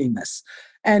of debating this.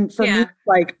 And for me,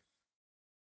 like,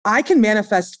 I can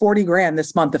manifest 40 grand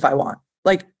this month if I want.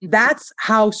 Like, that's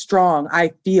how strong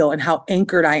I feel and how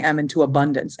anchored I am into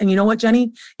abundance. And you know what,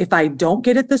 Jenny? If I don't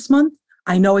get it this month,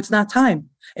 I know it's not time.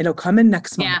 It'll come in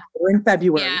next month or in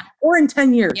February or in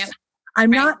 10 years. I'm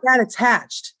not that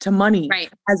attached to money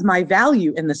as my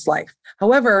value in this life.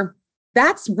 However,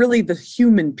 that's really the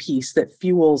human piece that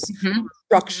fuels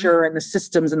structure and the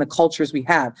systems and the cultures we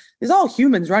have. There's all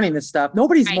humans running this stuff.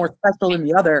 Nobody's more special than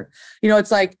the other. You know,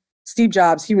 it's like Steve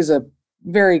Jobs, he was a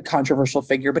very controversial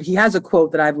figure, but he has a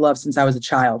quote that I've loved since I was a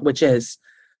child, which is,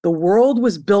 the world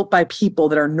was built by people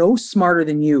that are no smarter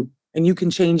than you, and you can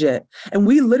change it. And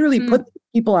we literally put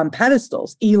people on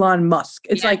pedestals. Elon Musk.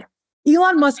 It's like,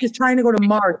 Elon Musk is trying to go to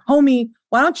Mars. Homie,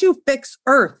 why don't you fix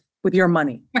Earth with your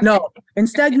money? No,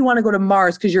 instead you want to go to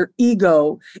Mars because your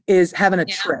ego is having a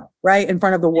trip right in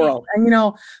front of the world. And, you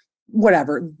know,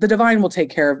 whatever, the divine will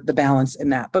take care of the balance in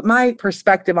that. But my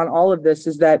perspective on all of this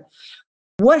is that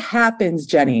what happens,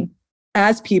 Jenny,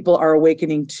 as people are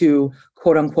awakening to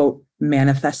quote unquote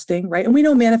manifesting, right? And we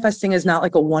know manifesting is not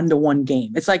like a one-to-one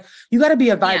game. It's like, you got to be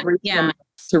a vibration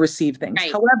to receive things.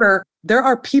 However, there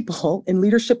are people in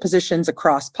leadership positions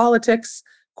across politics,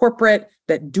 corporate,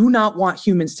 that do not want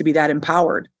humans to be that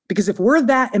empowered. Because if we're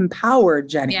that empowered,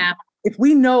 Jenny, if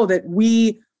we know that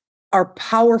we are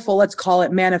powerful, let's call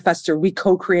it manifester, we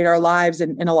co-create our lives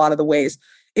in a lot of the ways.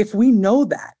 If we know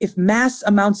that, if mass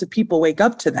amounts of people wake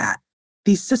up to that,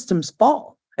 these systems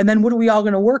fall. And then what are we all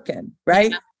going to work in,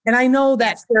 right? And I know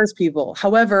that scares people.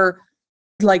 However,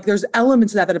 like, there's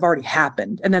elements of that have already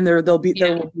happened. And then there will be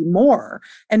more.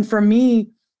 And for me,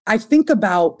 I think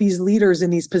about these leaders in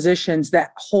these positions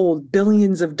that hold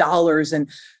billions of dollars and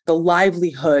the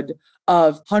livelihood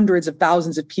of hundreds of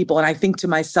thousands of people. And I think to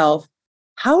myself,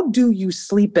 how do you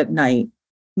sleep at night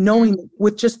knowing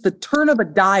with just the turn of a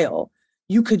dial,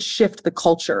 you could shift the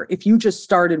culture if you just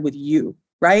started with you,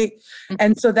 right?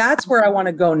 And so that's where I want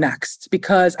to go next,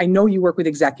 because I know you work with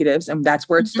executives and that's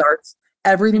where it starts.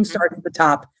 Everything starts at the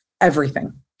top,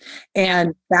 everything.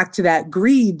 And back to that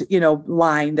greed, you know,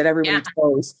 line that everybody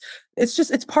knows. It's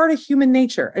just, it's part of human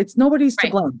nature. It's nobody's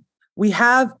to blame. We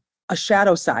have a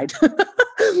shadow side.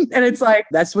 And it's like,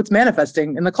 that's what's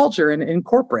manifesting in the culture and in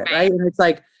corporate, right? And it's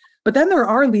like, but then there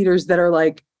are leaders that are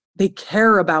like, they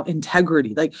care about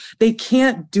integrity. Like, they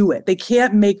can't do it. They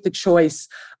can't make the choice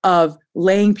of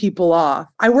laying people off.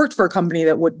 I worked for a company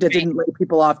that didn't lay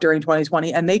people off during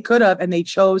 2020, and they could have, and they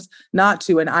chose not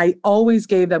to. And I always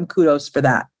gave them kudos for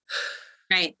that.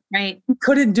 Right. He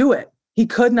couldn't do it. He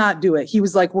could not do it. He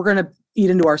was like, we're going to eat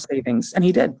into our savings. And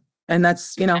he did. And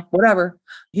that's, you know, whatever.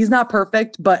 He's not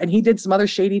perfect, and he did some other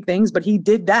shady things, but he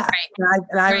did that.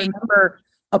 And I remember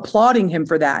applauding him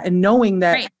for that and knowing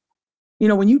that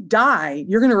when you die,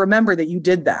 you're going to remember that you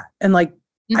did that. And like,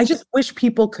 I just wish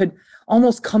people could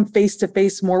almost come face to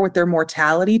face more with their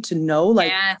mortality to know,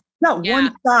 like, not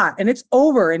one shot and it's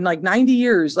over in like 90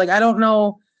 years. Like, I don't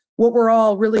know what we're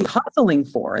all really hustling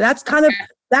for. That's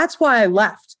why I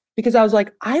left, because I was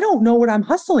like, I don't know what I'm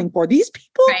hustling for. These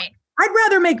people, I'd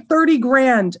rather make 30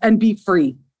 grand and be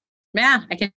free. Yeah,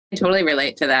 I can totally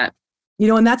relate to that.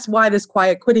 And that's why this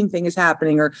quiet quitting thing is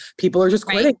happening, or people are just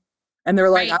quitting. And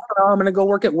they're like, I don't know, I'm going to go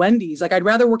work at Wendy's. Like, I'd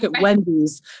rather work at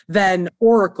Wendy's than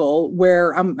Oracle,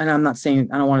 where and I'm not saying,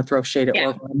 I don't want to throw shade at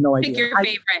Oracle. I have no idea.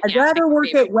 I'd rather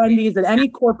work at Wendy's than any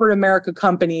corporate America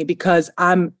company, because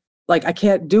I'm like, I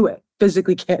can't do it.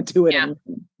 Physically can't do it.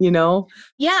 Anymore,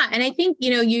 Yeah. And I think,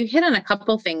 you hit on a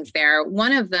couple things there.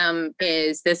 One of them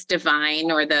is this divine,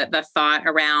 or the thought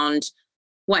around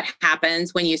what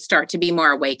happens when you start to be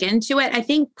more awakened to it. I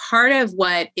think part of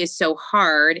what is so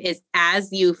hard is,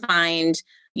 as you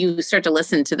start to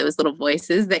listen to those little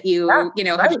voices that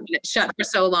have been shut for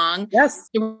so long. Yes.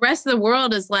 The rest of the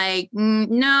world is like,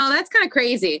 no, that's kind of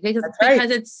crazy, because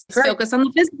it's focused on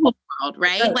the physical world,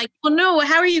 right? Like, well, no,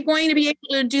 how are you going to be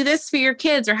able to do this for your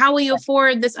kids, or how will you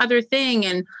afford this other thing?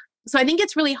 And so I think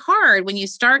it's really hard when you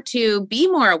start to be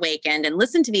more awakened and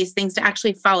listen to these things to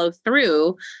actually follow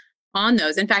through on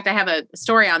those. In fact, I have a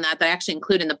story on that I actually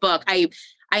include in the book. I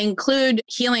include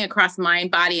healing across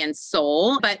mind, body, and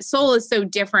soul, but soul is so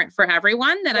different for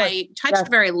everyone that I touched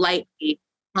very lightly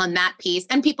on that piece.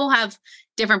 And people have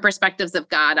different perspectives of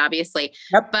God, obviously,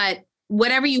 but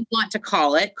whatever you want to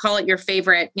call it your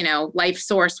favorite, life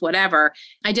source, whatever.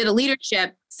 I did a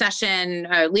leadership session,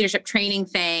 a leadership training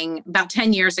thing about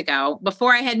 10 years ago,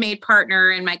 before I had made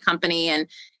partner in my company,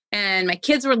 and my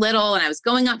kids were little, and I was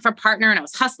going up for partner, and I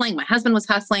was hustling. My husband was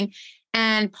hustling.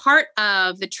 And part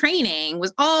of the training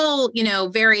was all,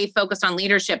 very focused on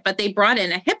leadership, but they brought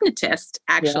in a hypnotist,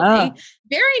 actually,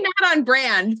 very not on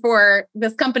brand for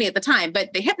this company at the time,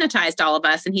 but they hypnotized all of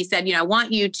us. And he said, I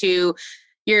want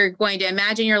you're going to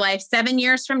imagine your life 7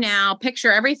 years from now,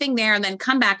 picture everything there, and then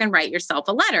come back and write yourself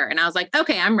a letter. And I was like,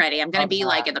 okay, I'm ready. I'm going to be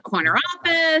like in the corner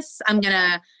office. I'm going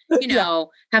to,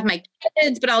 have my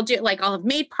kids, but I'll have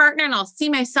made partner, and I'll see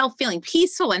myself feeling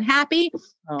peaceful and happy.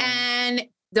 And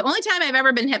the only time I've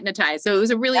ever been hypnotized. So it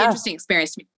was a really interesting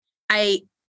experience to me. I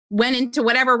went into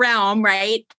whatever realm,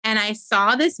 right? And I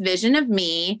saw this vision of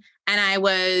me, and I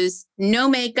was no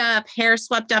makeup, hair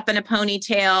swept up in a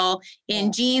ponytail,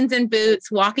 in jeans and boots,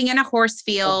 walking in a horse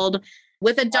field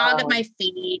with a dog at my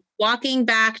feet, walking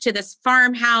back to this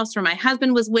farmhouse where my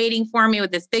husband was waiting for me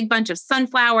with this big bunch of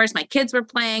sunflowers. My kids were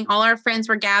playing. All our friends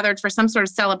were gathered for some sort of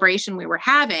celebration we were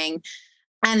having.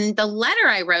 And the letter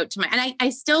I wrote to and I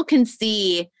still can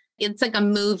see, it's like a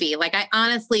movie. Like,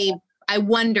 I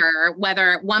wonder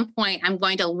whether at one point I'm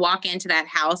going to walk into that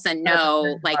house and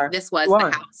know, like, this was the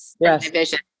house, my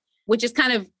vision, which is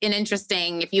kind of an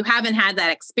interesting, if you haven't had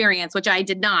that experience, which I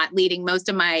did not, leading most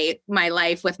of my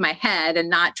life with my head and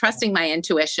not trusting my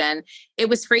intuition, it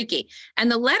was freaky.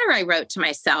 And the letter I wrote to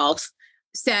myself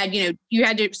said, you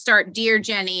had to start, "Dear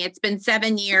Jenny, it's been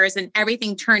 7 years and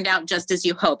everything turned out just as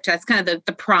you hoped." That's kind of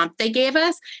the prompt they gave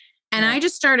us. And I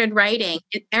just started writing,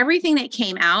 and everything that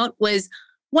came out was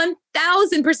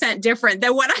 1000% different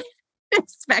than what I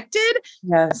expected.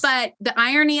 Yes. But the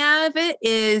irony of it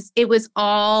is, it was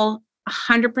all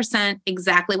 100%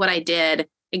 exactly what I did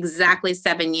exactly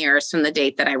 7 years from the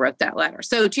date that I wrote that letter.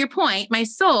 So to your point, my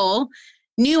soul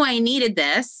knew I needed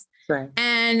this. Right.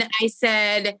 And I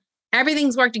said,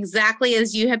 everything's worked exactly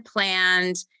as you had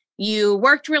planned. You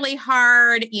worked really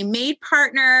hard. You made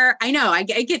partner. I know, I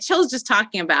get chills just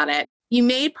talking about it. You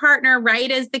made partner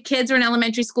right as the kids were in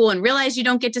elementary school and realized you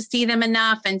don't get to see them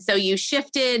enough. And so you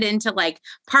shifted into like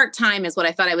part-time is what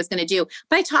I thought I was going to do.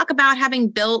 But I talk about having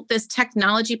built this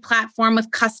technology platform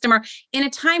with customer in a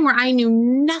time where I knew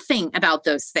nothing about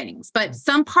those things. But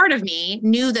some part of me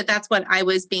knew that that's what I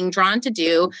was being drawn to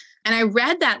do. And I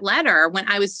read that letter when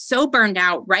I was so burned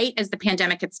out right as the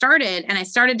pandemic had started. And I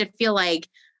started to feel like,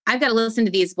 I've got to listen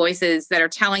to these voices that are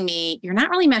telling me, you're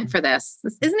not really meant for this.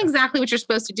 This isn't exactly what you're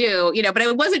supposed to do, but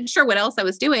I wasn't sure what else I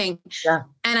was doing. Yeah.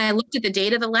 And I looked at the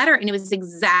date of the letter, and it was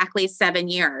exactly 7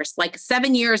 years, like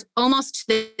 7 years, almost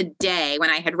to the day when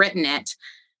I had written it,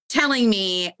 telling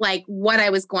me like what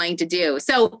I was going to do.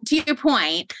 So to your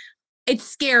point, it's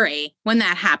scary when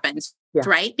that happens. Yeah.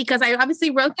 Right? Because I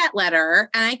obviously wrote that letter,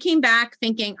 and I came back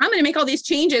thinking, I'm going to make all these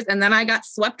changes. And then I got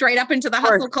swept right up into the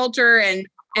hustle culture and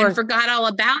forgot all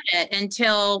about it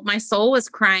until my soul was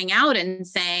crying out and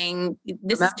saying,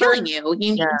 this is killing you.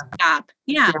 You need to stop.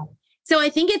 Yeah. So I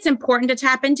think it's important to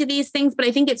tap into these things, but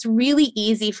I think it's really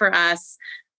easy for us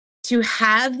to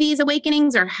have these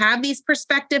awakenings or have these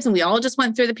perspectives. And we all just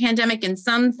went through the pandemic and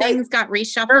some things got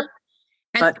reshuffled. Sure.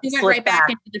 And But we went right back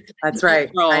into the That's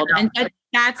right. world. And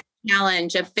that's the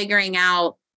challenge of figuring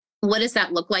out what does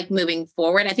that look like moving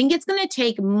forward. I think it's going to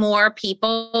take more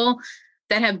people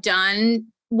that have done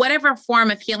whatever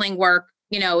form of healing work,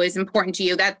 is important to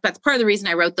you. That's part of the reason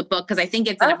I wrote the book, because I think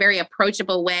it's in a very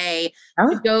approachable way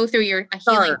to go through your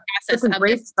healing process of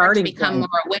this to become more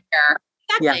aware.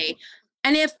 Exactly. Yeah.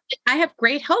 And if I have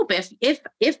great hope,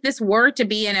 if this were to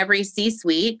be in every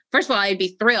C-suite, first of all, I'd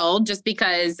be thrilled just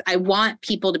because I want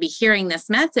people to be hearing this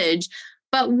message.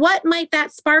 But what might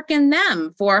that spark in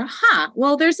them for,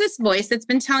 well, there's this voice that's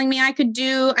been telling me I could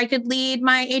lead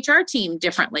my HR team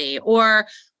differently, or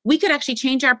we could actually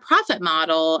change our profit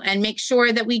model and make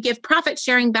sure that we give profit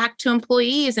sharing back to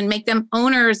employees and make them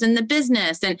owners in the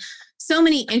business. And so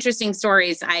many interesting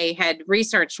stories I had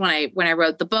researched when I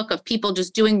wrote the book of people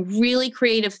just doing really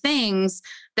creative things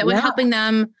that were helping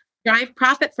them drive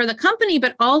profit for the company,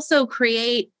 but also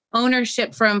create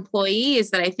ownership for employees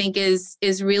that I think is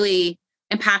really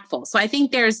impactful. So I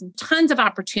think there's tons of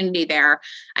opportunity there.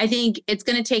 I think it's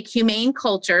going to take humane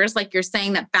cultures, like you're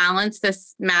saying, that balance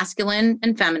this masculine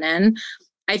and feminine.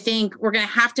 I think we're going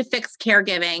to have to fix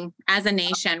caregiving as a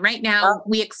nation. Right now,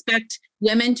 we expect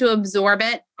women to absorb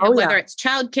it, whether it's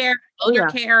childcare, elder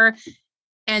care,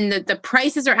 and the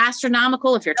prices are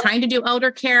astronomical. If you're trying to do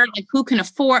elder care, like who can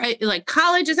afford it? Like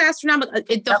college is astronomical.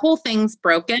 The whole thing's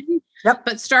broken.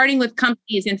 But starting with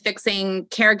companies and fixing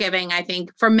caregiving, I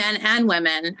think for men and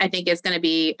women, I think is going to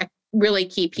be a really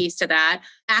key piece to that.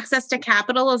 Access to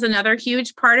capital is another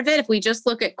huge part of it. If we just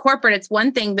look at corporate, it's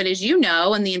one thing, but as you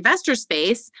know, in the investor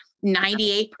space,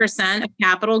 98% of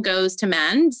capital goes to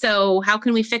men. So how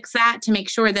can we fix that to make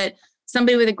sure that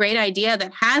somebody with a great idea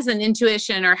that has an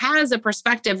intuition or has a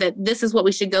perspective that this is what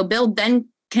we should go build, then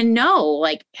can know,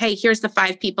 like, hey, here's the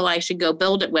 5 people I should go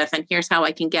build it with, and here's how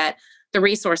I can get the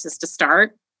resources to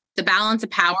start. The balance of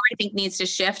power, I think, needs to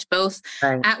shift both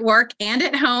at work and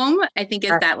at home, I think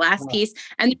is that last piece.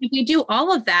 And if we do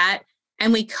all of that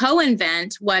and we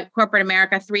co-invent what Corporate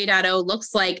America 3.0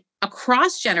 looks like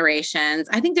across generations,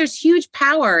 I think there's huge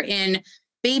power in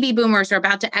baby boomers who are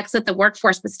about to exit the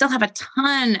workforce, but still have a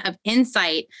ton of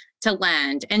insight to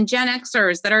lend, and Gen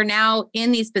Xers that are now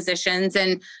in these positions,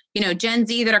 and Gen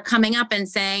Z that are coming up and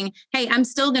saying, hey, I'm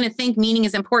still going to think meaning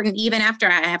is important even after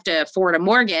I have to afford a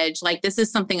mortgage. Like, this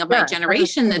is something of my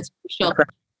generation that's crucial.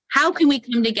 How can we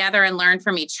come together and learn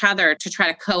from each other to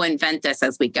try to co-invent this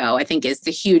as we go? I think is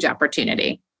the huge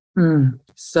opportunity.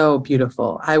 So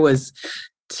beautiful. I was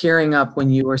tearing up when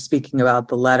you were speaking about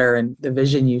the letter and the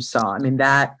vision you saw. I mean,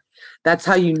 that's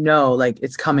how like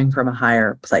it's coming from a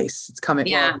higher place. It's coming,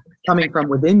 coming from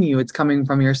within you. It's coming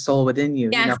from your soul within you.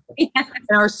 Yes.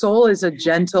 And our soul is a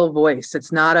gentle voice.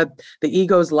 It's not the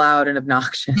ego's loud and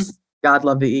obnoxious. God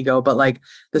love the ego, but like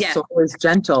the soul is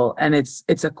gentle, and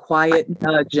it's a quiet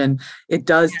nudge, and it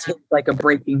does take like a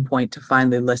breaking point to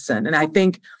finally listen. And I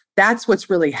think that's what's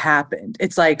really happened.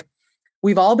 It's like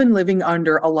we've all been living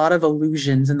under a lot of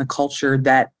illusions in the culture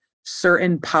that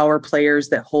certain power players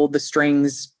that hold the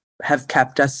strings have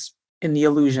kept us in the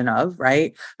illusion of,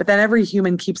 right? But then every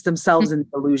human keeps themselves in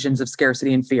the illusions of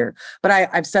scarcity and fear. But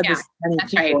I've said this to many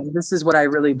people, and this is what I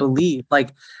really believe.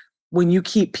 Like, when you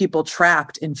keep people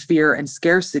trapped in fear and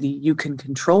scarcity, you can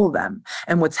control them.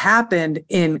 And what's happened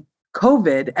in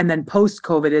COVID and then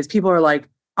post-COVID is people are like,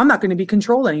 I'm not going to be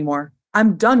controlled anymore.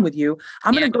 I'm done with you.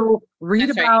 I'm going to go read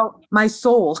about my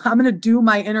soul. I'm going to do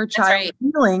my inner child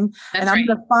healing. And I'm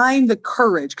going to find the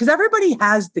courage, because everybody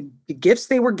has the gifts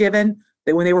they were given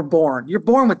that when they were born. You're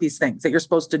born with these things that you're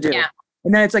supposed to do.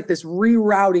 And then it's like this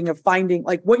rerouting of finding,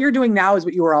 like, what you're doing now is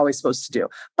what you were always supposed to do.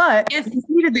 But you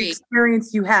needed the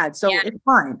experience you had. So it's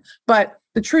fine. But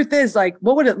the truth is, like,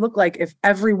 what would it look like if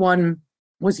everyone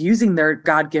was using their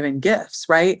God-given gifts,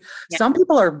 right? Some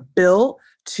people are built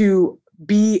to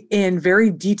be in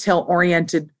very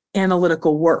detail-oriented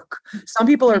analytical work. Some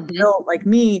people are built, like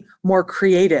me, more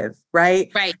creative, right?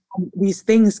 These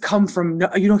things come from,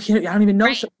 I don't even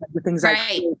know some of the things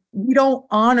we don't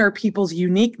honor people's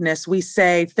uniqueness. We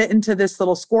say fit into this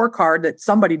little scorecard that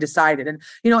somebody decided. And,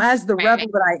 as the rebel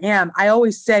that I am, I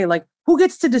always say, like, who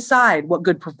gets to decide what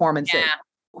good performance is?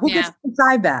 Who gets to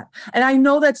decide that? And I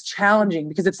know that's challenging,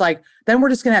 because it's like, then we're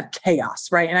just going to have chaos,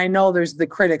 right? And I know there's the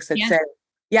critics that say,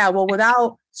 well,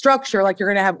 without structure, like, you're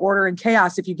going to have order and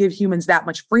chaos if you give humans that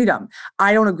much freedom.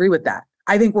 I don't agree with that.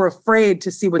 I think we're afraid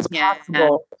to see what's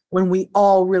possible when we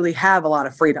all really have a lot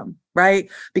of freedom, right?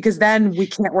 Because then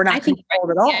we're not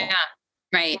controlled at all.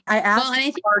 I ask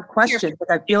hard questions, but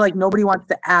I feel like nobody wants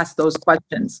to ask those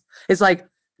questions. It's like,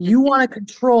 You want to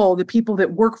control the people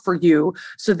that work for you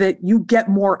so that you get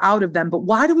more out of them. But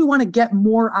why do we want to get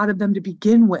more out of them to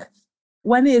begin with?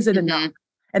 When is it enough?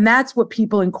 And that's what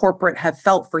people in corporate have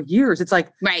felt for years. It's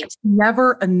like, right.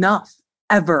 Never enough,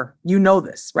 ever. You know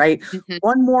this, right?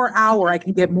 One more hour, I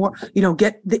can get more,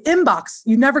 get the inbox.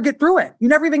 You never get through it. You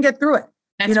never even get through it.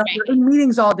 That's right. You're in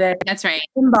meetings all day. That's right.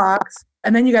 Inbox.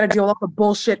 And then you got to deal with all the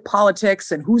bullshit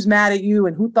politics and who's mad at you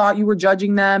and who thought you were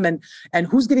judging them and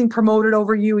who's getting promoted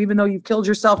over you, even though you've killed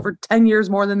yourself for 10 years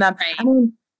more than them. Right. I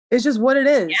mean, it's just what it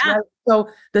is. Yeah. Right? So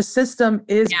the system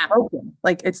is broken.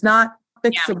 Like it's not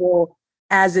fixable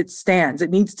as it stands. It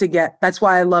needs to that's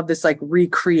why I love this, like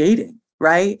recreating,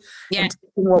 right? Yeah. And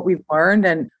taking what we've learned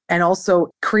and also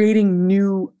creating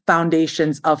new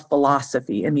foundations of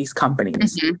philosophy in these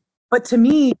companies. But to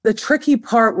me, the tricky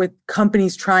part with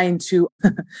companies trying to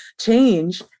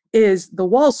change is the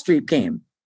Wall Street game.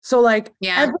 So like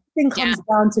everything comes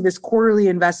down to this quarterly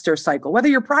investor cycle, whether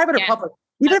you're private or public.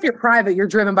 Even if you're private, you're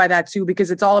driven by that too,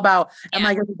 because it's all about, am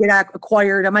I going to get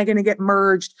acquired? Am I going to get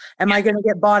merged? Am I going to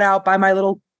get bought out by my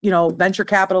little, venture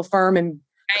capital firm in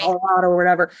Colorado or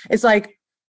whatever? It's like,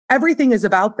 everything is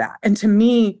about that. And to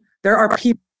me, there are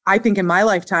people, I think in our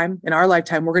lifetime,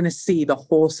 we're going to see the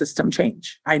whole system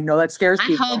change. I know that scares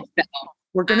people. I hope so.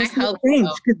 We're going to see it change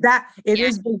because it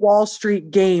is the Wall Street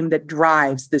game that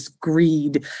drives this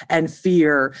greed and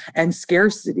fear and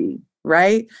scarcity,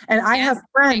 right? And I have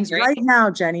friends right now,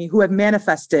 Jenny, who have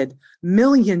manifested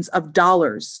millions of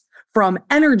dollars from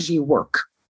energy work.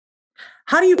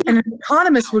 How do you, and an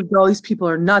economist would go, these people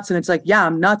are nuts. And it's like, yeah,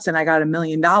 I'm nuts. And I got $1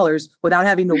 million without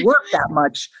having to work that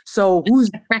much. So who's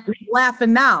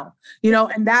laughing now?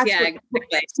 And that's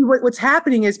what's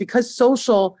happening is because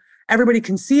social, everybody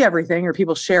can see everything or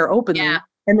people share openly.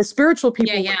 And the spiritual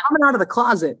people are coming out of the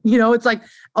closet. It's like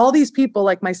all these people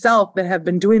like myself that have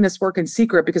been doing this work in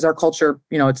secret because our culture,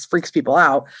 it freaks people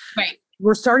out. Right.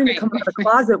 We're starting to come out of the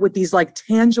closet with these like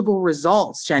tangible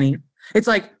results, Jenny. It's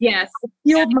like, I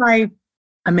healed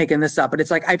I'm making this up, but it's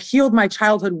like, I've healed my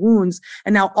childhood wounds.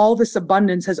 And now all this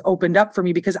abundance has opened up for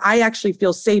me because I actually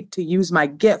feel safe to use my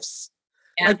gifts.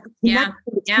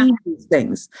 These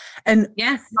things. And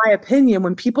in my opinion,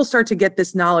 when people start to get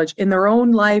this knowledge in their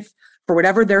own life, for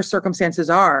whatever their circumstances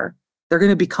are, they're going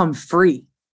to become free.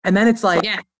 And then it's like,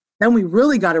 then we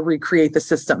really got to recreate the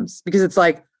systems because it's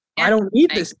like, I don't need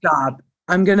this job.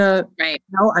 I'm going to,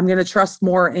 I'm going to trust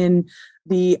more in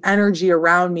the energy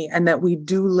around me and that we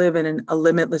do live in a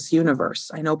limitless universe.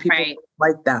 I know people don't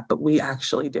like that, but we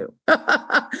actually do.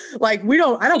 Like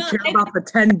I don't care about the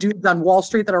 10 dudes on Wall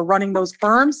Street that are running those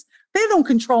firms. They don't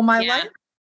control my life.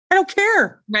 I don't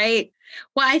care. Right.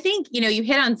 Well, I think, you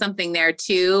hit on something there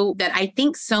too, that I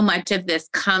think so much of this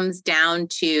comes down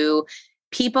to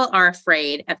people are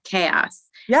afraid of chaos.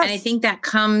 Yes. And I think that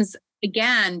comes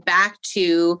again back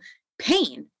to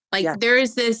pain. Like there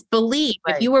is this belief,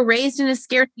 if you were raised in a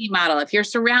scarcity model, if you're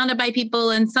surrounded by people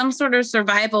in some sort of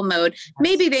survival mode,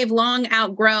 maybe they've long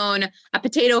outgrown a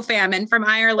potato famine from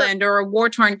Ireland or a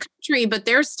war-torn country, but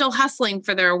they're still hustling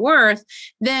for their worth,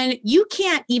 then you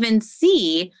can't even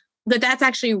see that that's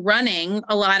actually running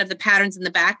a lot of the patterns in the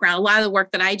background. A lot of the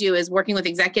work that I do is working with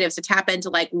executives to tap into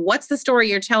like, what's the story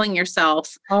you're telling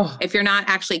yourself if you're not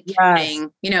actually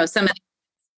carrying, some of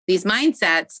these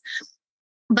mindsets.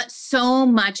 But so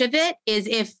much of it is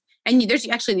and there's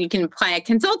actually, you can apply a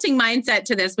consulting mindset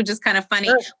to this, which is kind of funny.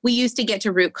 Sure. We used to get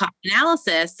to root cause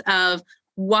analysis of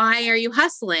why are you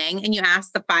hustling? And you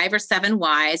ask the 5 or 7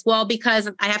 whys. Well, because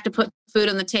I have to put food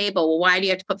on the table. Well, why do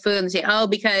you have to put food on the table? Oh,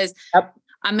 because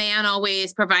a man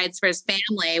always provides for his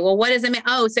family. Well, what is a man?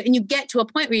 Oh, so, and you get to a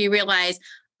point where you realize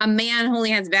a man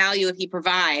only has value if he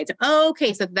provides.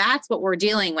 Okay, so that's what we're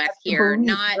dealing with here,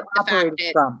 not the fact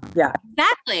that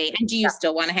exactly. And do you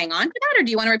still want to hang on to that, or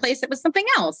do you want to replace it with something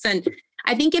else? And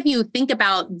I think if you think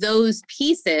about those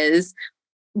pieces,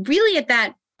 really at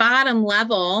that bottom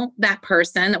level, that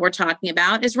person that we're talking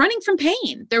about is running from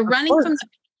pain. They're running from the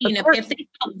pain if they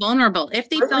felt vulnerable, if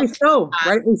they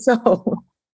rightly so.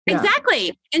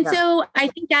 Exactly. And so I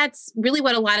think that's really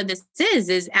what a lot of this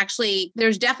is actually,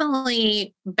 there's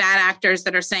definitely bad actors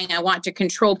that are saying, I want to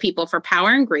control people for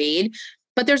power and greed.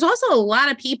 But there's also a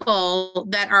lot of people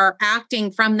that are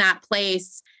acting from that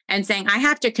place and saying, I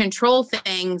have to control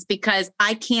things because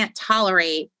I can't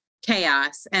tolerate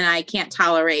chaos and I can't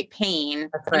tolerate pain.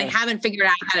 And I haven't figured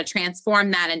out how to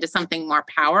transform that into something more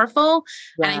powerful.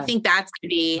 And I think that's going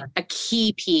to be a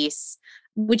key piece,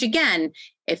 which again,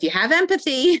 if you have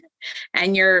empathy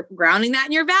and you're grounding that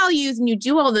in your values and you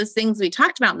do all those things we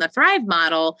talked about in the Thrive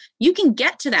model, you can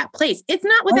get to that place. It's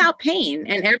not without pain,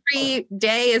 and every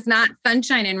day is not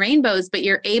sunshine and rainbows, but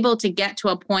you're able to get to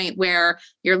a point where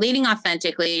you're leading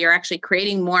authentically. You're actually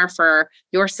creating more for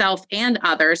yourself and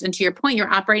others. And to your point,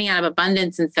 you're operating out of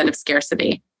abundance instead of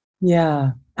scarcity.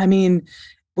 Yeah. I mean,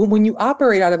 when you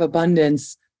operate out of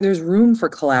abundance, there's room for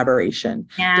collaboration.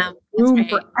 Yeah. There's room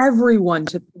for everyone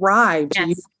to thrive,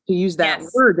 to use that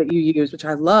word that you use, which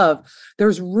I love.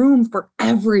 There's room for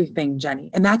everything, Jenny.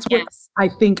 And that's what I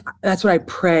think, that's what I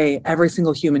pray every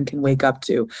single human can wake up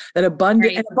to. That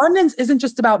abundance isn't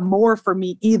just about more for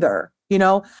me either. You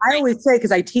know, I always say,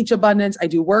 because I teach abundance, I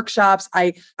do workshops.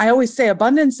 I always say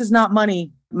abundance is not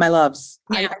money, my loves.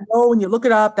 I know when you look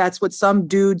it up, that's what some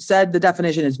dude said. The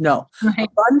definition is no.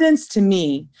 Abundance to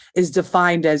me is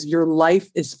defined as your life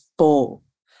is full.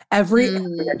 Every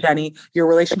area, Jenny, your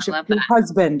relationship with your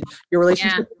husband, your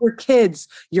relationship with your kids,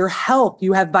 your health,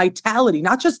 you have vitality,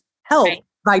 not just health,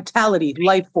 vitality,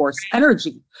 life force,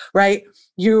 energy, right?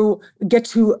 You get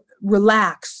to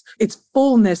relax. It's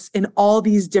fullness in all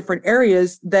these different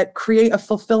areas that create a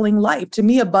fulfilling life. To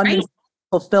me, abundance,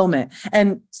 fulfillment.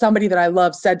 And somebody that I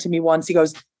love said to me once, he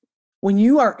goes, when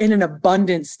you are in an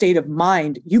abundant state of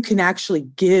mind, you can actually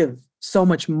give so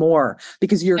much more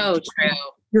because you're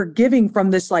giving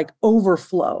from this like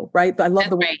overflow, right? I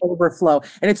love the word overflow.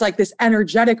 And it's like this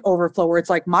energetic overflow where it's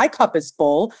like, my cup is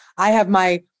full. I have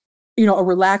my, a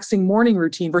relaxing morning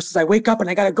routine versus I wake up and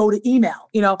I got to go to email,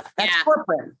 that's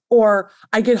corporate. Or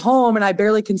I get home and I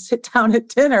barely can sit down at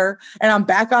dinner and I'm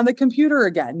back on the computer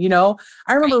again.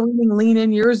 I remember reading Lean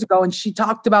In years ago and she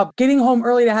talked about getting home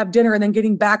early to have dinner and then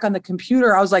getting back on the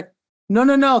computer. I was like,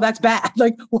 no, that's bad.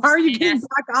 Like, why are you getting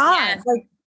back on? Like,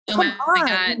 come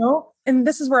on, And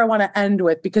this is where I want to end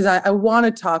with, because I want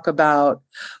to talk about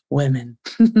women.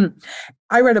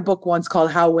 I read a book once called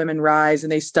How Women Rise,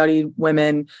 and they studied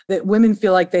women, that women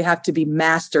feel like they have to be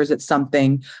masters at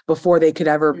something before they could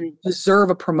ever deserve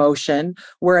a promotion.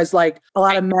 Whereas like a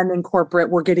lot of men in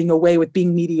corporate were getting away with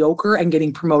being mediocre and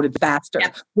getting promoted faster.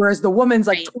 Whereas the woman's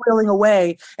like toiling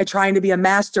away at trying to be a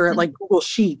master at like Google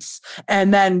Sheets.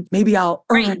 And then maybe I'll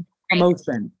earn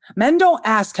promotion. Men don't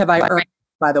ask, have I earned?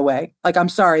 By the way, like, I'm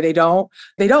sorry, they don't.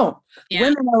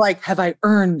 Women are like, have I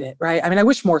earned it? Right. I mean, I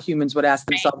wish more humans would ask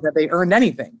themselves have they earned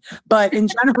anything, but in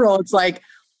general, it's like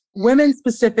women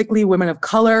specifically, women of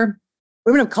color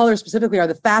specifically are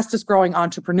the fastest growing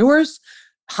entrepreneurs,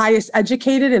 highest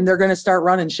educated, and they're going to start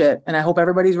running shit. And I hope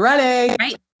everybody's ready.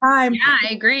 Time. Yeah,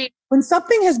 I agree. When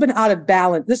something has been out of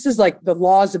balance, this is like the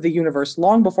laws of the universe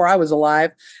long before I was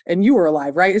alive and you were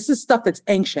alive, right? This is stuff that's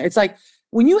ancient. It's like,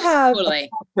 when you have a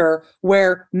culture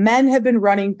where men have been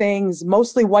running things,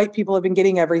 mostly white people have been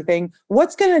getting everything,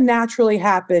 what's going to naturally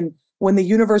happen when the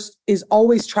universe is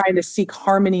always trying to seek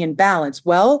harmony and balance?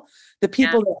 Well, the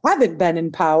people that haven't been in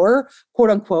power, quote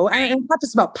unquote, and it's not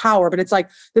just about power, but it's like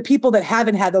the people that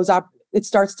haven't had those, it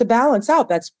starts to balance out.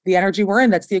 That's the energy we're in.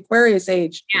 That's the Aquarius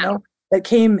age, that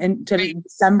came into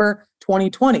December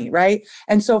 2020, right?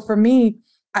 And so for me,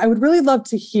 I would really love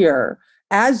to hear,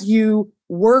 as you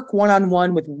work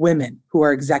one-on-one with women who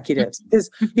are executives, because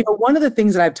one of the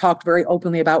things that I've talked very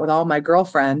openly about with all my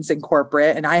girlfriends in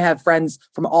corporate, and I have friends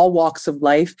from all walks of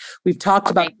life, we've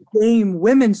talked about the game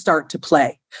women start to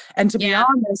play. And to be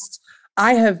honest,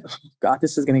 I have, God,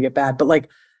 this is going to get bad, but like,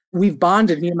 we've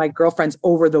bonded, me and my girlfriends,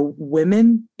 over the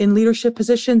women in leadership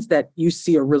positions that you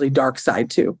see a really dark side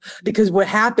to. Because what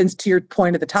happens, to your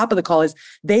point at the top of the call, is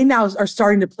they now are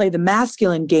starting to play the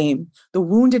masculine game, the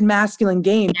wounded masculine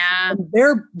game. And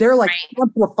they're like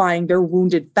amplifying their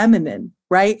wounded feminine,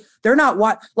 right? They're not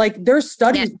their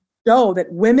studies show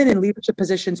that women in leadership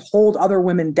positions hold other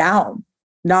women down.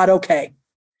 Not okay.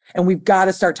 And we've got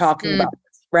to start talking about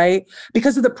right?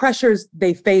 Because of the pressures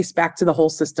they face, back to the whole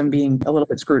system being a little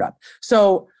bit screwed up.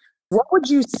 So what would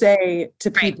you say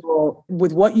to people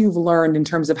with what you've learned in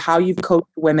terms of how you've coached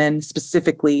women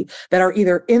specifically that are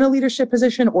either in a leadership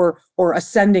position or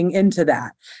ascending into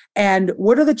that? And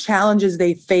what are the challenges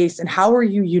they face, and how are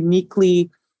you uniquely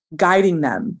guiding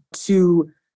them to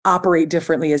operate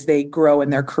differently as they grow in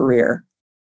their career?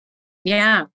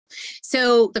 Yeah.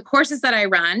 So the courses that I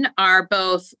run are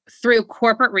both through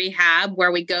corporate rehab,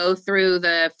 where we go through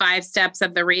the 5 steps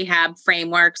of the rehab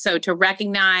framework. So to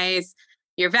recognize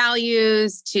your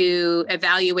values, to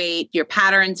evaluate your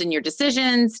patterns and your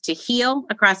decisions, to heal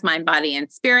across mind, body,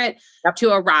 and spirit,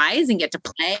 to arise and get to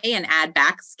play and add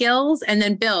back skills, and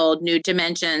then build new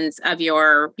dimensions of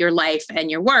your life and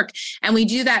your work. And we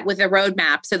do that with a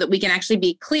roadmap so that we can actually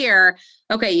be clear.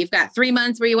 okay, you've got 3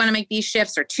 months where you want to make these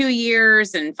shifts or 2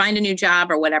 years and find a new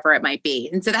job or whatever it might be.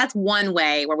 And so that's one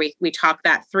way where we talk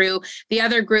that through. The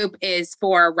other group is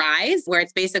for Rise, where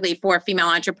it's basically for female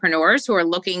entrepreneurs who are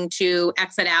looking to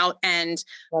exit out and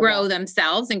grow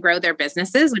themselves and grow their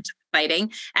businesses, which is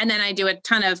exciting. And then I do a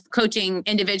ton of coaching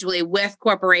individually with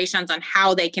corporations on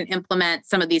how they can implement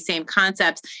some of these same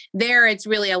concepts. There, it's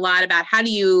really a lot about how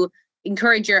do you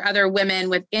encourage your other women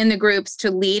within the groups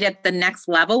to lead at the next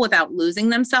level without losing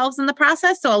themselves in the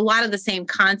process. So a lot of the same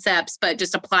concepts, but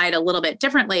just applied a little bit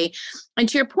differently. And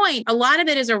to your point, a lot of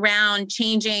it is around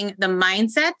changing the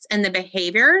mindsets and the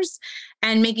behaviors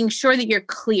and making sure that you're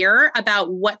clear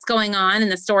about what's going on in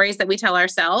the stories that we tell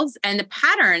ourselves and the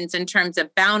patterns in terms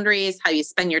of boundaries, how you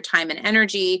spend your time and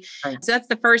energy. Right. So that's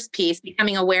the first piece,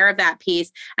 becoming aware of that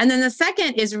piece. And then the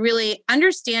second is really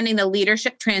understanding the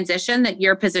leadership transition that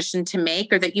you're positioned to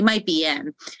make or that you might be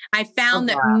in. I found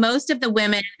that most of the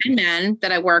women and men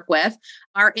that I work with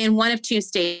are in one of two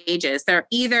stages. They're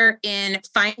either in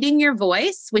finding your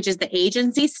voice, which is the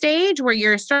agency stage, where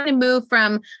you're starting to move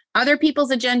from other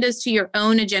people's agendas to your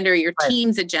own agenda or your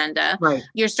team's agenda. Right.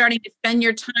 You're starting to spend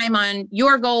your time on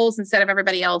your goals instead of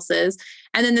everybody else's.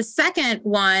 And then the second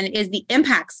one is the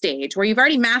impact stage, where you've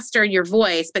already mastered your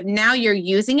voice, but now you're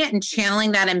using it and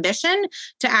channeling that ambition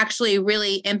to actually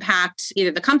really impact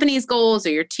either the company's goals or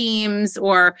your team's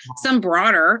or some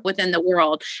broader within the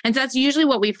world. And so that's usually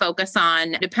what we focus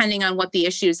on, depending on what the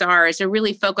issues are, is to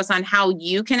really focus on how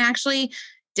you can actually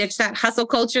ditch that hustle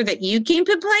culture that you keep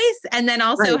in place. And then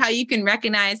also how you can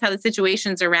recognize how the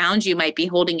situations around you might be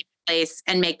holding you in place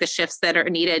and make the shifts that are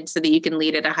needed so that you can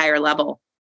lead at a higher level.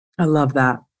 I love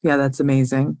that. Yeah, that's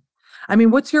amazing. I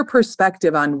mean, what's your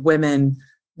perspective on women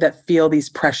that feel these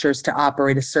pressures to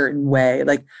operate a certain way?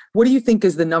 Like, what do you think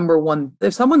is the number one,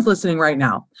 if someone's listening right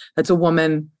now, that's a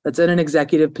woman that's in an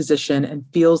executive position and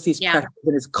feels these pressures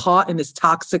and is caught in this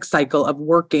toxic cycle of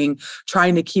working,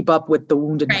 trying to keep up with the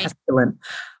wounded masculine,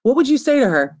 what would you say to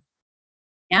her?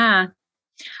 Yeah.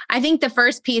 I think the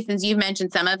first piece, as you've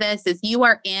mentioned some of this, is you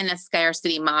are in a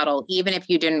scarcity model, even if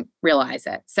you didn't realize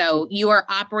it. So you are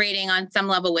operating on some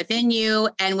level within you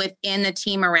and within the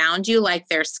team around you, like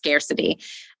there's scarcity.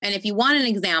 And if you want an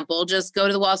example, just go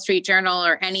to the Wall Street Journal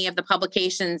or any of the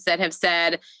publications that have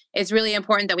said, it's really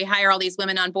important that we hire all these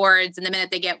women on boards. And the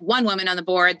minute they get one woman on the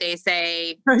board, they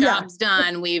say, job's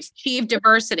done. We've achieved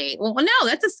diversity. Well, no,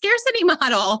 that's a scarcity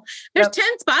model. There's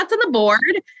 10 spots on the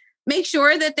board. Make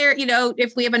sure that they're,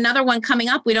 if we have another one coming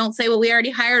up, we don't say, well, we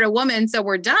already hired a woman, so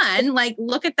we're done. Like,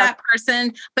 look at that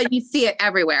person, but you see it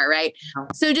everywhere, right?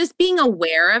 So just being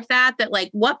aware of that, like,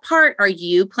 what part are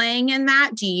you playing in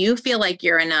that? Do you feel like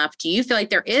you're enough? Do you feel like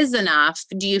there is enough?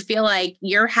 Do you feel like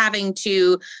you're having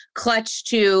to clutch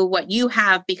to what you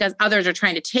have because others are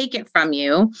trying to take it from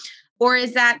you? Or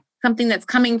is that something that's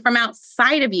coming from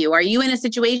outside of you? Are you in a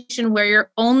situation where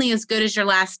you're only as good as your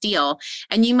last deal?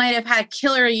 And you might have had a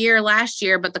killer year last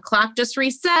year, but the clock just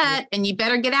reset and you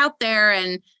better get out there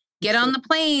and get on the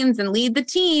planes and lead the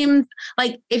team.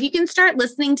 Like, if you can start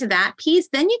listening to that piece,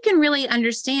 then you can really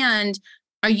understand,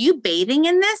 are you bathing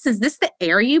in this? Is this the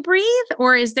air you breathe?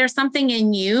 Or is there something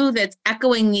in you that's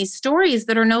echoing these stories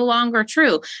that are no longer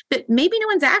true? But maybe no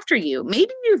one's after you.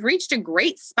 Maybe you've reached a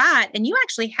great spot and you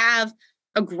actually have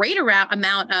a greater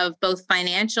amount of both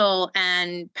financial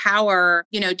and power,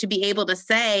 to be able to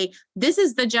say, this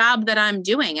is the job that I'm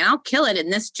doing and I'll kill it in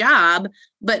this job,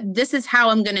 but this is how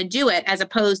I'm going to do it, as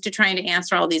opposed to trying to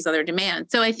answer all these other demands.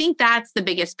 So I think that's the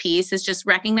biggest piece, is just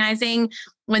recognizing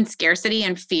when scarcity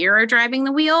and fear are driving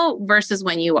the wheel versus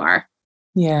when you are.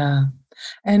 Yeah.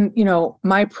 And,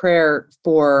 my prayer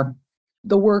for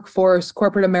the workforce,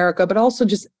 corporate America, but also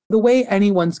just the way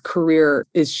anyone's career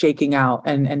is shaking out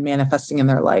and manifesting in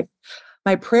their life.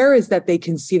 My prayer is that they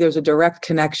can see there's a direct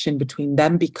connection between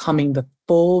them becoming the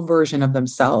full version of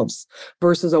themselves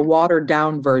versus a watered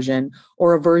down version,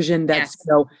 or a version that's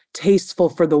tasteful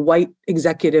for the white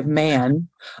executive man,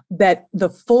 that the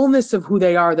fullness of who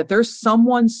they are, that there's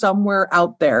someone somewhere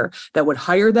out there that would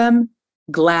hire them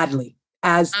gladly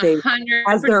as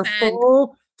their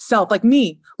full self. Like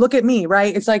me, look at me,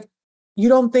 right? It's like, you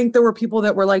don't think there were people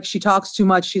that were like, she talks too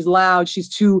much, she's loud, she's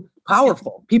too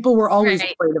powerful. People were always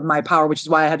afraid of my power, which is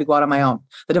why I had to go out on my own.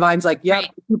 The divine's like, you're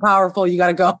too powerful, you got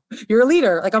to go. You're a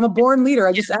leader. Like, I'm a born leader.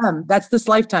 I just am. That's this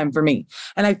lifetime for me.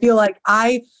 And I feel like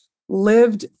I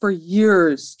lived for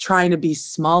years trying to be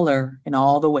smaller in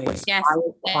all the ways.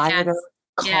 Quieter,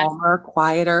 calmer,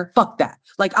 quieter. Fuck that.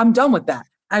 Like, I'm done with that.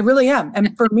 I really am.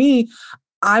 And for me,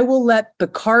 I will let the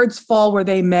cards fall where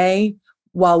they may,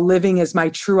 while living as my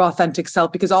true authentic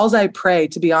self. Because all I pray,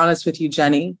 to be honest with you,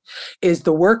 Jenny, is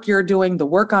the work you're doing, the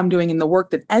work I'm doing, and the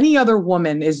work that any other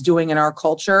woman is doing in our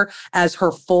culture as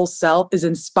her full self is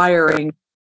inspiring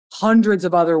hundreds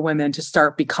of other women to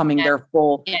start becoming their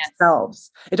full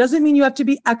selves. It doesn't mean you have to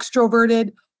be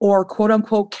extroverted or quote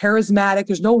unquote charismatic.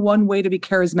 There's no one way to be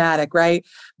charismatic, right?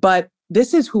 But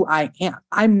this is who I am.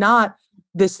 I'm not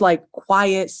this like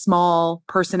quiet, small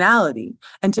personality.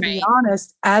 And to be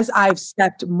honest, as I've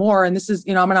stepped more, and this is,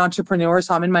 I'm an entrepreneur,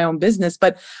 so I'm in my own business,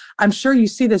 but I'm sure you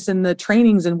see this in the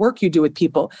trainings and work you do with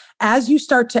people. As you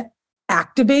start to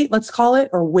activate, let's call it,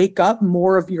 or wake up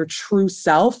more of your true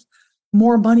self,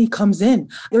 more money comes in.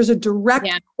 There's a direct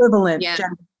equivalent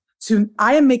to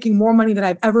I am making more money than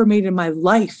I've ever made in my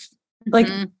life. Like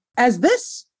as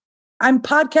this, I'm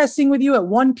podcasting with you at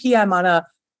 1 p.m. on a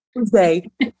Tuesday.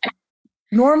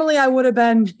 Normally I would have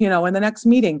been, in the next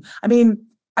meeting. I mean,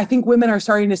 I think women are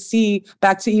starting to see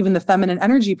back to even the feminine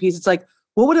energy piece. It's like,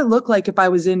 what would it look like if I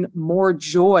was in more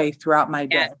joy throughout my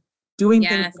day, doing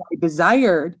things that I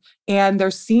desired? And they're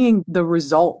seeing the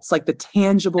results, like the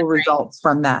tangible results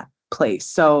from that place.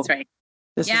 So I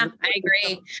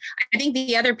agree. I think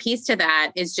the other piece to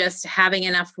that is just having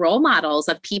enough role models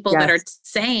of people that are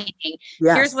saying,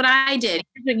 here's what I did.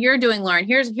 Here's what you're doing, Lauren.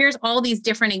 Here's all these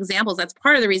different examples. That's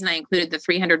part of the reason I included the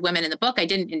 300 women in the book. I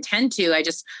didn't intend to. I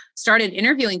just started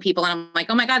interviewing people and I'm like,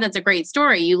 oh my God, that's a great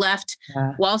story. You left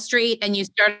Wall Street and you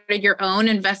started your own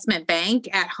investment bank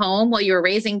at home while you were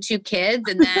raising 2 kids.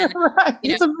 And then,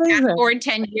 fast forward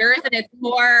 10 years and it's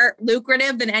more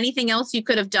lucrative than anything else you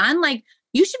could have done. Like,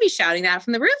 you should be shouting that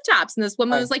from the rooftops. And this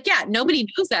woman was like, nobody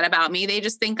knows that about me. They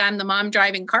just think I'm the mom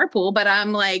driving carpool, but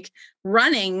I'm like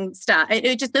running stuff.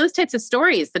 It just those types of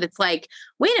stories that it's like,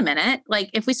 wait a minute.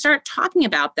 Like if we start talking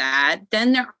about that,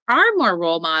 then there are more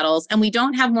role models and we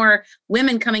don't have more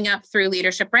women coming up through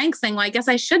leadership ranks saying, well, I guess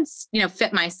I should,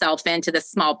 fit myself into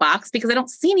this small box because I don't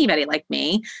see anybody like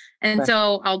me. And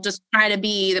so I'll just try to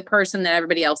be the person that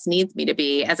everybody else needs me to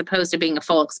be, as opposed to being a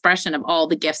full expression of all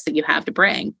the gifts that you have to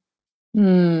bring.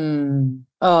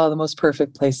 Oh, the most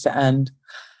perfect place to end.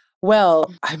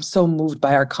 Well, I'm so moved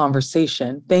by our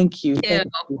conversation. Thank you.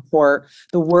 Thank you for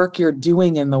the work you're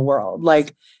doing in the world.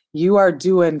 Like you are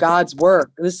doing God's work.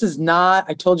 This is not,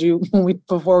 I told you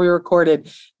before we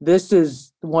recorded, this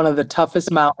is one of the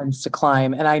toughest mountains to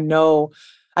climb. And I know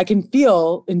I can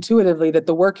feel intuitively that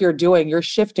the work you're doing, you're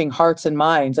shifting hearts and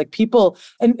minds. Like people,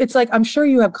 and it's like, I'm sure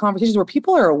you have conversations where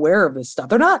people are aware of this stuff.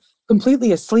 They're not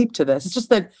completely asleep to this. It's just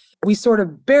that we sort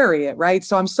of bury it, right?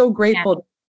 So I'm so grateful that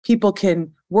people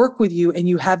can work with you and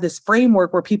you have this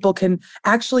framework where people can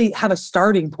actually have a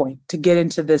starting point to get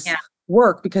into this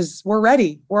work because we're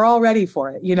ready. We're all ready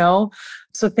for it,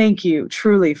 So thank you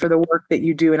truly for the work that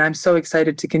you do. And I'm so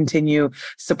excited to continue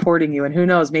supporting you. And who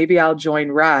knows, maybe I'll join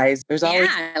Rise. There's always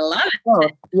I love it. Oh,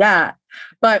 yeah.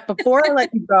 But before I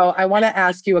let you go, I want to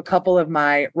ask you a couple of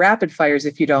my rapid fires,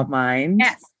 if you don't mind.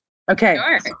 Yes. Okay.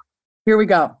 Sure. Here we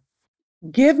go.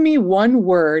 Give me one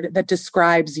word that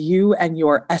describes you and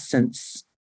your essence.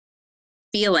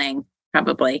 Feeling,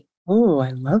 probably. Oh,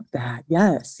 I love that.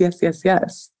 Yes.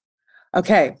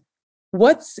 Okay.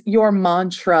 What's your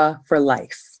mantra for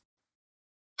life?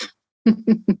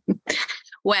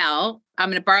 Well, I'm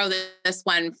going to borrow this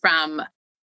one from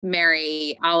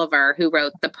Mary Oliver, who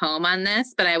wrote the poem on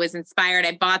this, but I was inspired.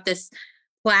 I bought this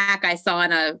plaque I saw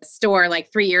in a store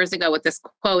like 3 years ago with this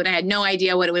quote. I had no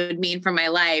idea what it would mean for my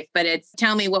life, but it's,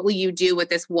 tell me, what will you do with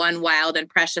this one wild and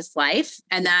precious life?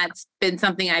 And that's been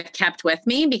something I've kept with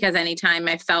me because anytime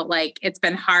I felt like it's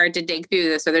been hard to dig through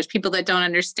this, or there's people that don't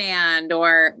understand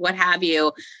or what have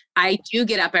you, I do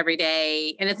get up every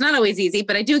day, and it's not always easy,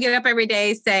 but I do get up every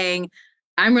day saying,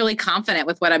 I'm really confident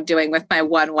with what I'm doing with my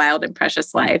one wild and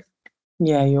precious life.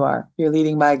 Yeah, you are. You're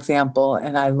leading by example.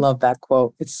 And I love that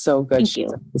quote. It's so good. Thank you.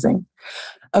 Amazing.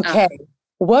 Okay.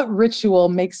 What ritual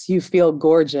makes you feel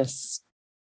gorgeous?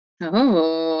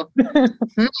 Oh,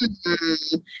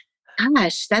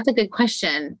 gosh, that's a good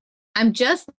question. I'm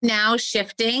just now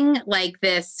shifting like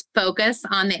this focus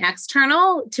on the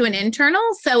external to an internal.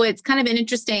 So it's kind of an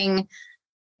interesting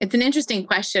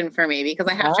question for me because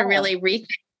I have to really rethink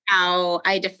how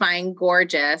I define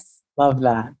gorgeous. Love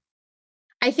that.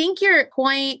 I think your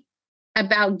point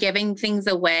about giving things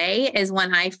away is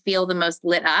when I feel the most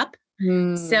lit up.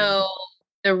 So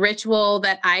the ritual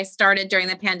that I started during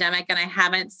the pandemic and I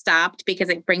haven't stopped because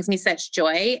it brings me such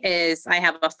joy is I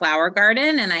have a flower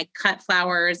garden and I cut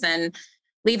flowers and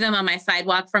leave them on my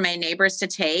sidewalk for my neighbors to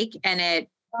take. And it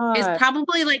is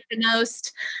probably like the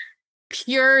most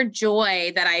pure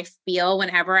joy that I feel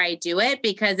whenever I do it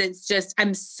because it's just,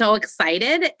 I'm so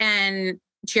excited. And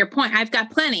to your point, I've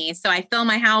got plenty. So I fill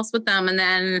my house with them, and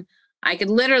then I could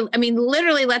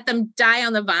literally let them die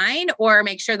on the vine, or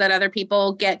make sure that other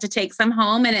people get to take some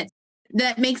home. And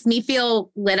that makes me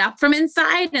feel lit up from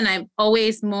inside. And I'm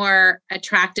always more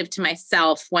attractive to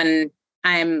myself when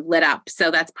I'm lit up.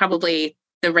 So that's probably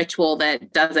the ritual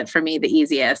that does it for me the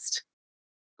easiest.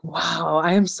 Wow,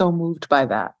 I am so moved by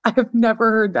that. I have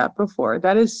never heard that before.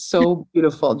 That is so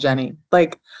beautiful, Jenny.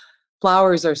 Like,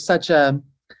 flowers are such a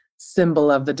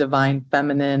symbol of the divine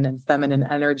feminine and feminine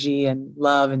energy and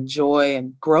love and joy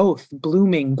and growth,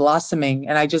 blooming, blossoming.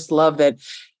 And I just love that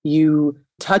you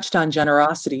touched on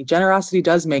generosity. Generosity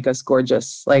does make us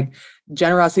gorgeous. Like,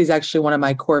 generosity is actually one of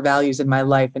my core values in my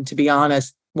life. And to be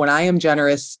honest, when I am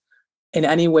generous in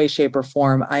any way, shape, or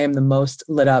form, I am the most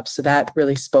lit up. So that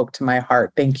really spoke to my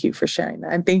heart. Thank you for sharing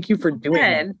that. And thank you for doing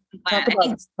it. Talk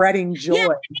about spreading joy.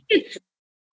 Yeah.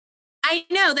 I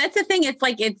know, that's the thing. It's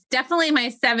like, it's definitely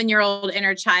my 7-year-old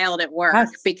inner child at work,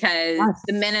 because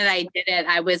the minute I did it,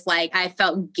 I was like, I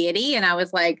felt giddy, and I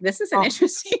was like, this is an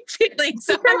interesting feeling.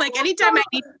 So I'm like, anytime I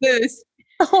need a boost,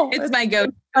 it's my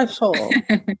go-to. Special.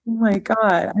 Oh my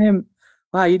God.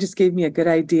 Wow, you just gave me a good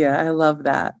idea. I love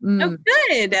that. Oh,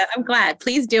 good. I'm glad.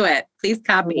 Please do it. Please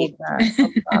copy.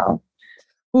 Oh, wow.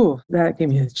 Ooh, that gave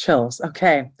me the chills.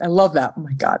 Okay. I love that. Oh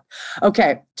my God.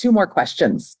 Okay. 2 more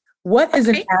questions. What is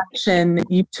an action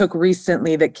you took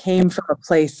recently that came from a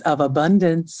place of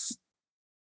abundance?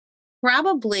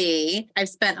 Probably, I've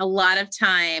spent a lot of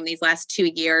time these last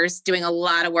 2 years doing a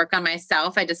lot of work on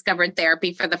myself. I discovered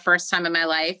therapy for the first time in my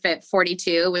life at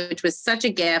 42, which was such a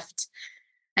gift.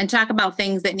 And talk about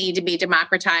things that need to be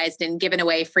democratized and given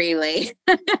away freely.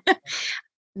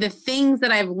 The things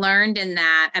that I've learned in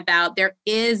that about there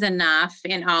is enough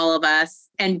in all of us,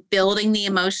 and building the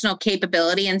emotional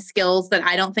capability and skills that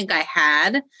I don't think I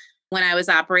had when I was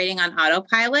operating on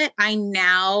autopilot. I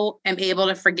now am able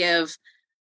to forgive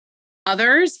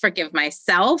others, forgive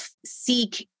myself,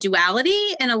 seek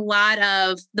duality, and a lot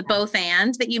of the both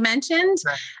and that you mentioned,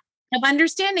 of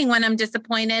understanding when I'm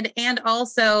disappointed, and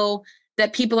also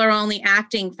that people are only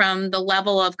acting from the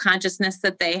level of consciousness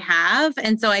that they have.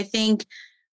 And so I think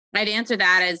I'd answer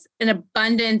that as an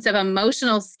abundance of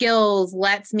emotional skills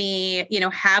lets me,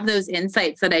 have those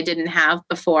insights that I didn't have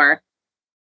before.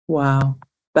 Wow.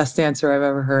 Best answer I've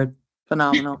ever heard.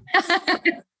 Phenomenal.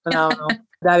 Phenomenal.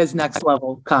 That is next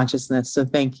level consciousness. So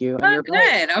thank you. And you're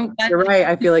good. Right. You're right.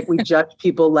 I feel like we judge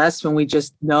people less when we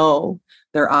just know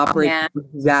they're operating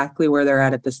exactly where they're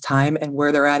at this time, and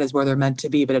where they're at is where they're meant to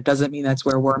be, but it doesn't mean that's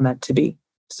where we're meant to be.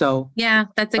 So yeah,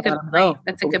 that's a good point.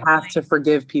 That's a good point. We have to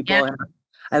forgive people. Yeah. And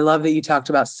I love that you talked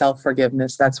about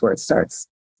self-forgiveness. That's where it starts.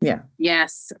 Yeah.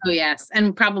 Yes. Oh, yes.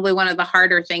 And probably one of the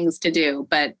harder things to do,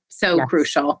 but so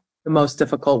crucial. The most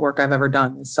difficult work I've ever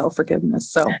done is self-forgiveness.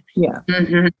 So yeah.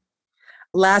 Mm-hmm.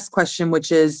 Last question,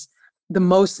 which is the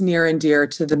most near and dear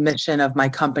to the mission of my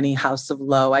company, House of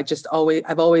Low.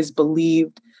 I've always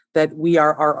believed that we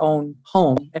are our own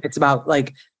home, and it's about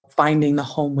like finding the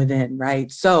home within, right?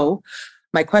 So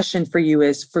my question for you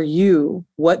is, for you,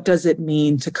 what does it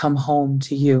mean to come home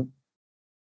to you?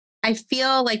 I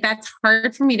feel like that's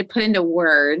hard for me to put into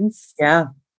words. Yeah.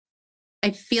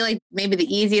 I feel like maybe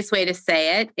the easiest way to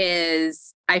say it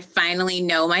is I finally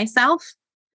know myself,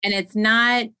 and it's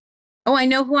not, I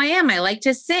know who I am. I like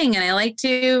to sing, and I like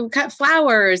to cut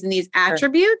flowers, and these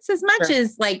attributes as much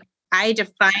as like I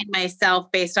define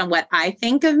myself based on what I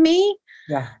think of me.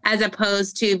 Yeah. As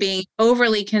opposed to being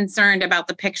overly concerned about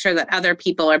the picture that other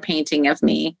people are painting of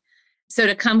me. So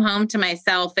to come home to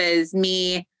myself is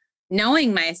me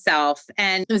knowing myself.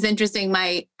 And it was interesting.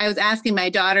 I was asking my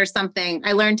daughter something.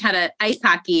 I learned how to play ice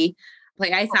hockey,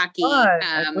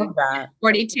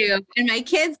 42. And my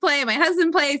kids play, my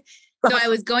husband plays. So I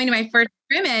was going to my first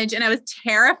scrimmage, and I was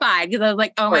terrified because I was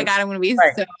like, oh my God, I'm going to be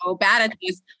so bad at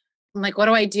this. I'm like, what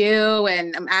do I do?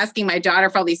 And I'm asking my daughter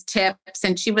for all these tips.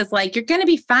 And she was like, you're going to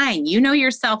be fine. You know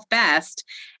yourself best.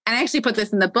 And I actually put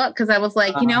this in the book because I was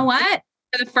like, you know what?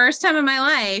 For the first time in my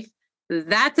life,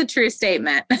 that's a true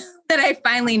statement that I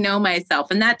finally know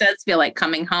myself. And that does feel like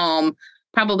coming home,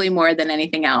 probably more than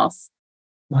anything else.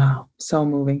 Wow. So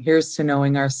moving. Here's to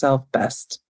knowing ourselves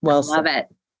best. Well, love it.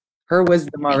 Her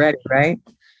wisdom already, right?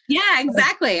 Yeah,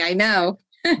 exactly. I know.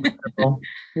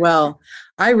 Well,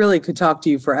 I really could talk to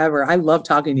you forever. I love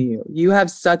talking to you. You have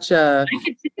such a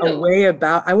way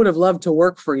about, I would have loved to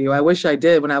work for you. I wish I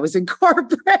did when I was in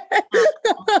corporate.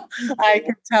 I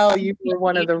could tell you were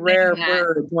one of the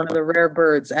rare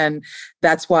birds. And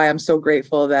that's why I'm so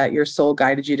grateful that your soul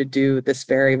guided you to do this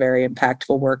very, very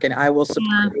impactful work. And I will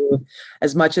support you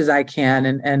as much as I can,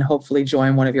 and hopefully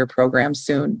join one of your programs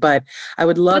soon. But I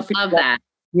would love that.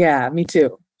 Yeah, me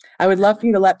too. I would love for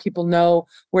you to let people know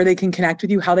where they can connect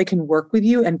with you, how they can work with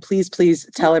you. And please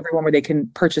tell everyone where they can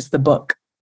purchase the book.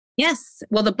 Yes.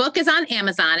 Well, the book is on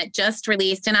Amazon. It just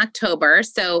released in October.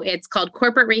 So it's called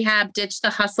Corporate Rehab, Ditch the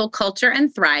Hustle Culture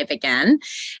and Thrive Again.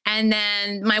 And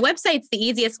then my website's the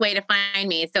easiest way to find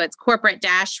me. So it's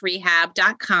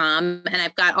corporate-rehab.com. And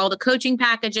I've got all the coaching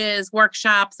packages,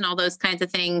 workshops, and all those kinds of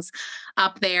things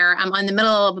up there. I'm on the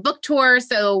middle of a book tour,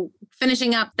 so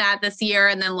finishing up that this year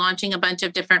and then launching a bunch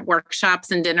of different workshops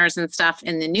and dinners and stuff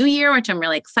in the new year, which I'm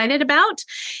really excited about.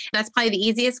 That's probably the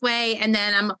easiest way. And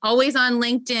then I'm always on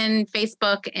LinkedIn,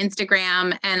 Facebook,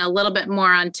 Instagram, and a little bit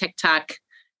more on TikTok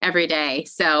every day.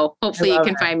 So hopefully you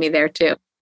can find me there too.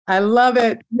 I love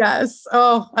it. Yes.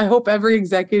 Oh, I hope every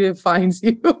executive finds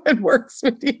you and works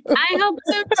with you. I hope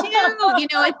so too. It's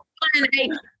fun.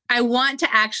 I want to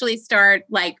actually start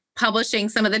publishing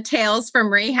some of the tales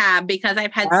from rehab because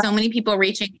I've had so many people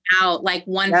reaching out. Like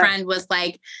one friend was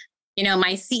like,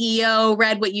 my CEO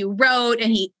read what you wrote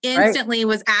and he instantly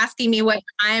was asking me what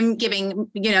I'm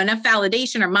giving, enough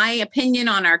validation or my opinion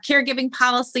on our caregiving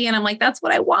policy. And I'm like, that's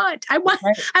what I want. I want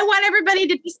everybody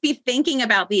to just be thinking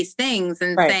about these things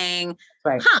and saying,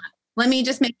 let me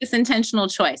just make this intentional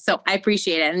choice. So I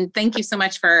appreciate it. And thank you so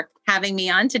much for having me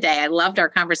on today. I loved our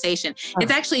conversation.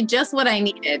 It's actually just what I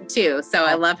needed too. So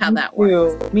I love how that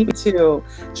works. Me too.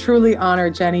 Truly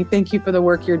honored, Jenny. Thank you for the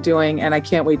work you're doing. And I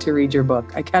can't wait to read your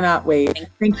book. I cannot wait.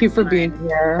 Thank you for being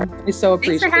here. I so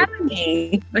appreciate it. Thanks for having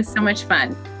me. It was so much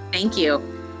fun. Thank you.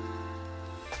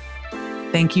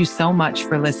 Thank you so much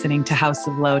for listening to House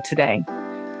of Low today.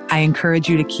 I encourage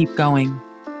you to keep going.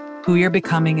 Who you're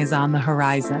becoming is on the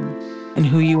horizon, and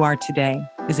who you are today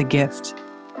is a gift.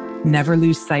 Never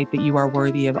lose sight that you are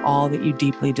worthy of all that you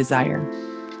deeply desire.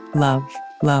 Love,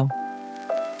 Low.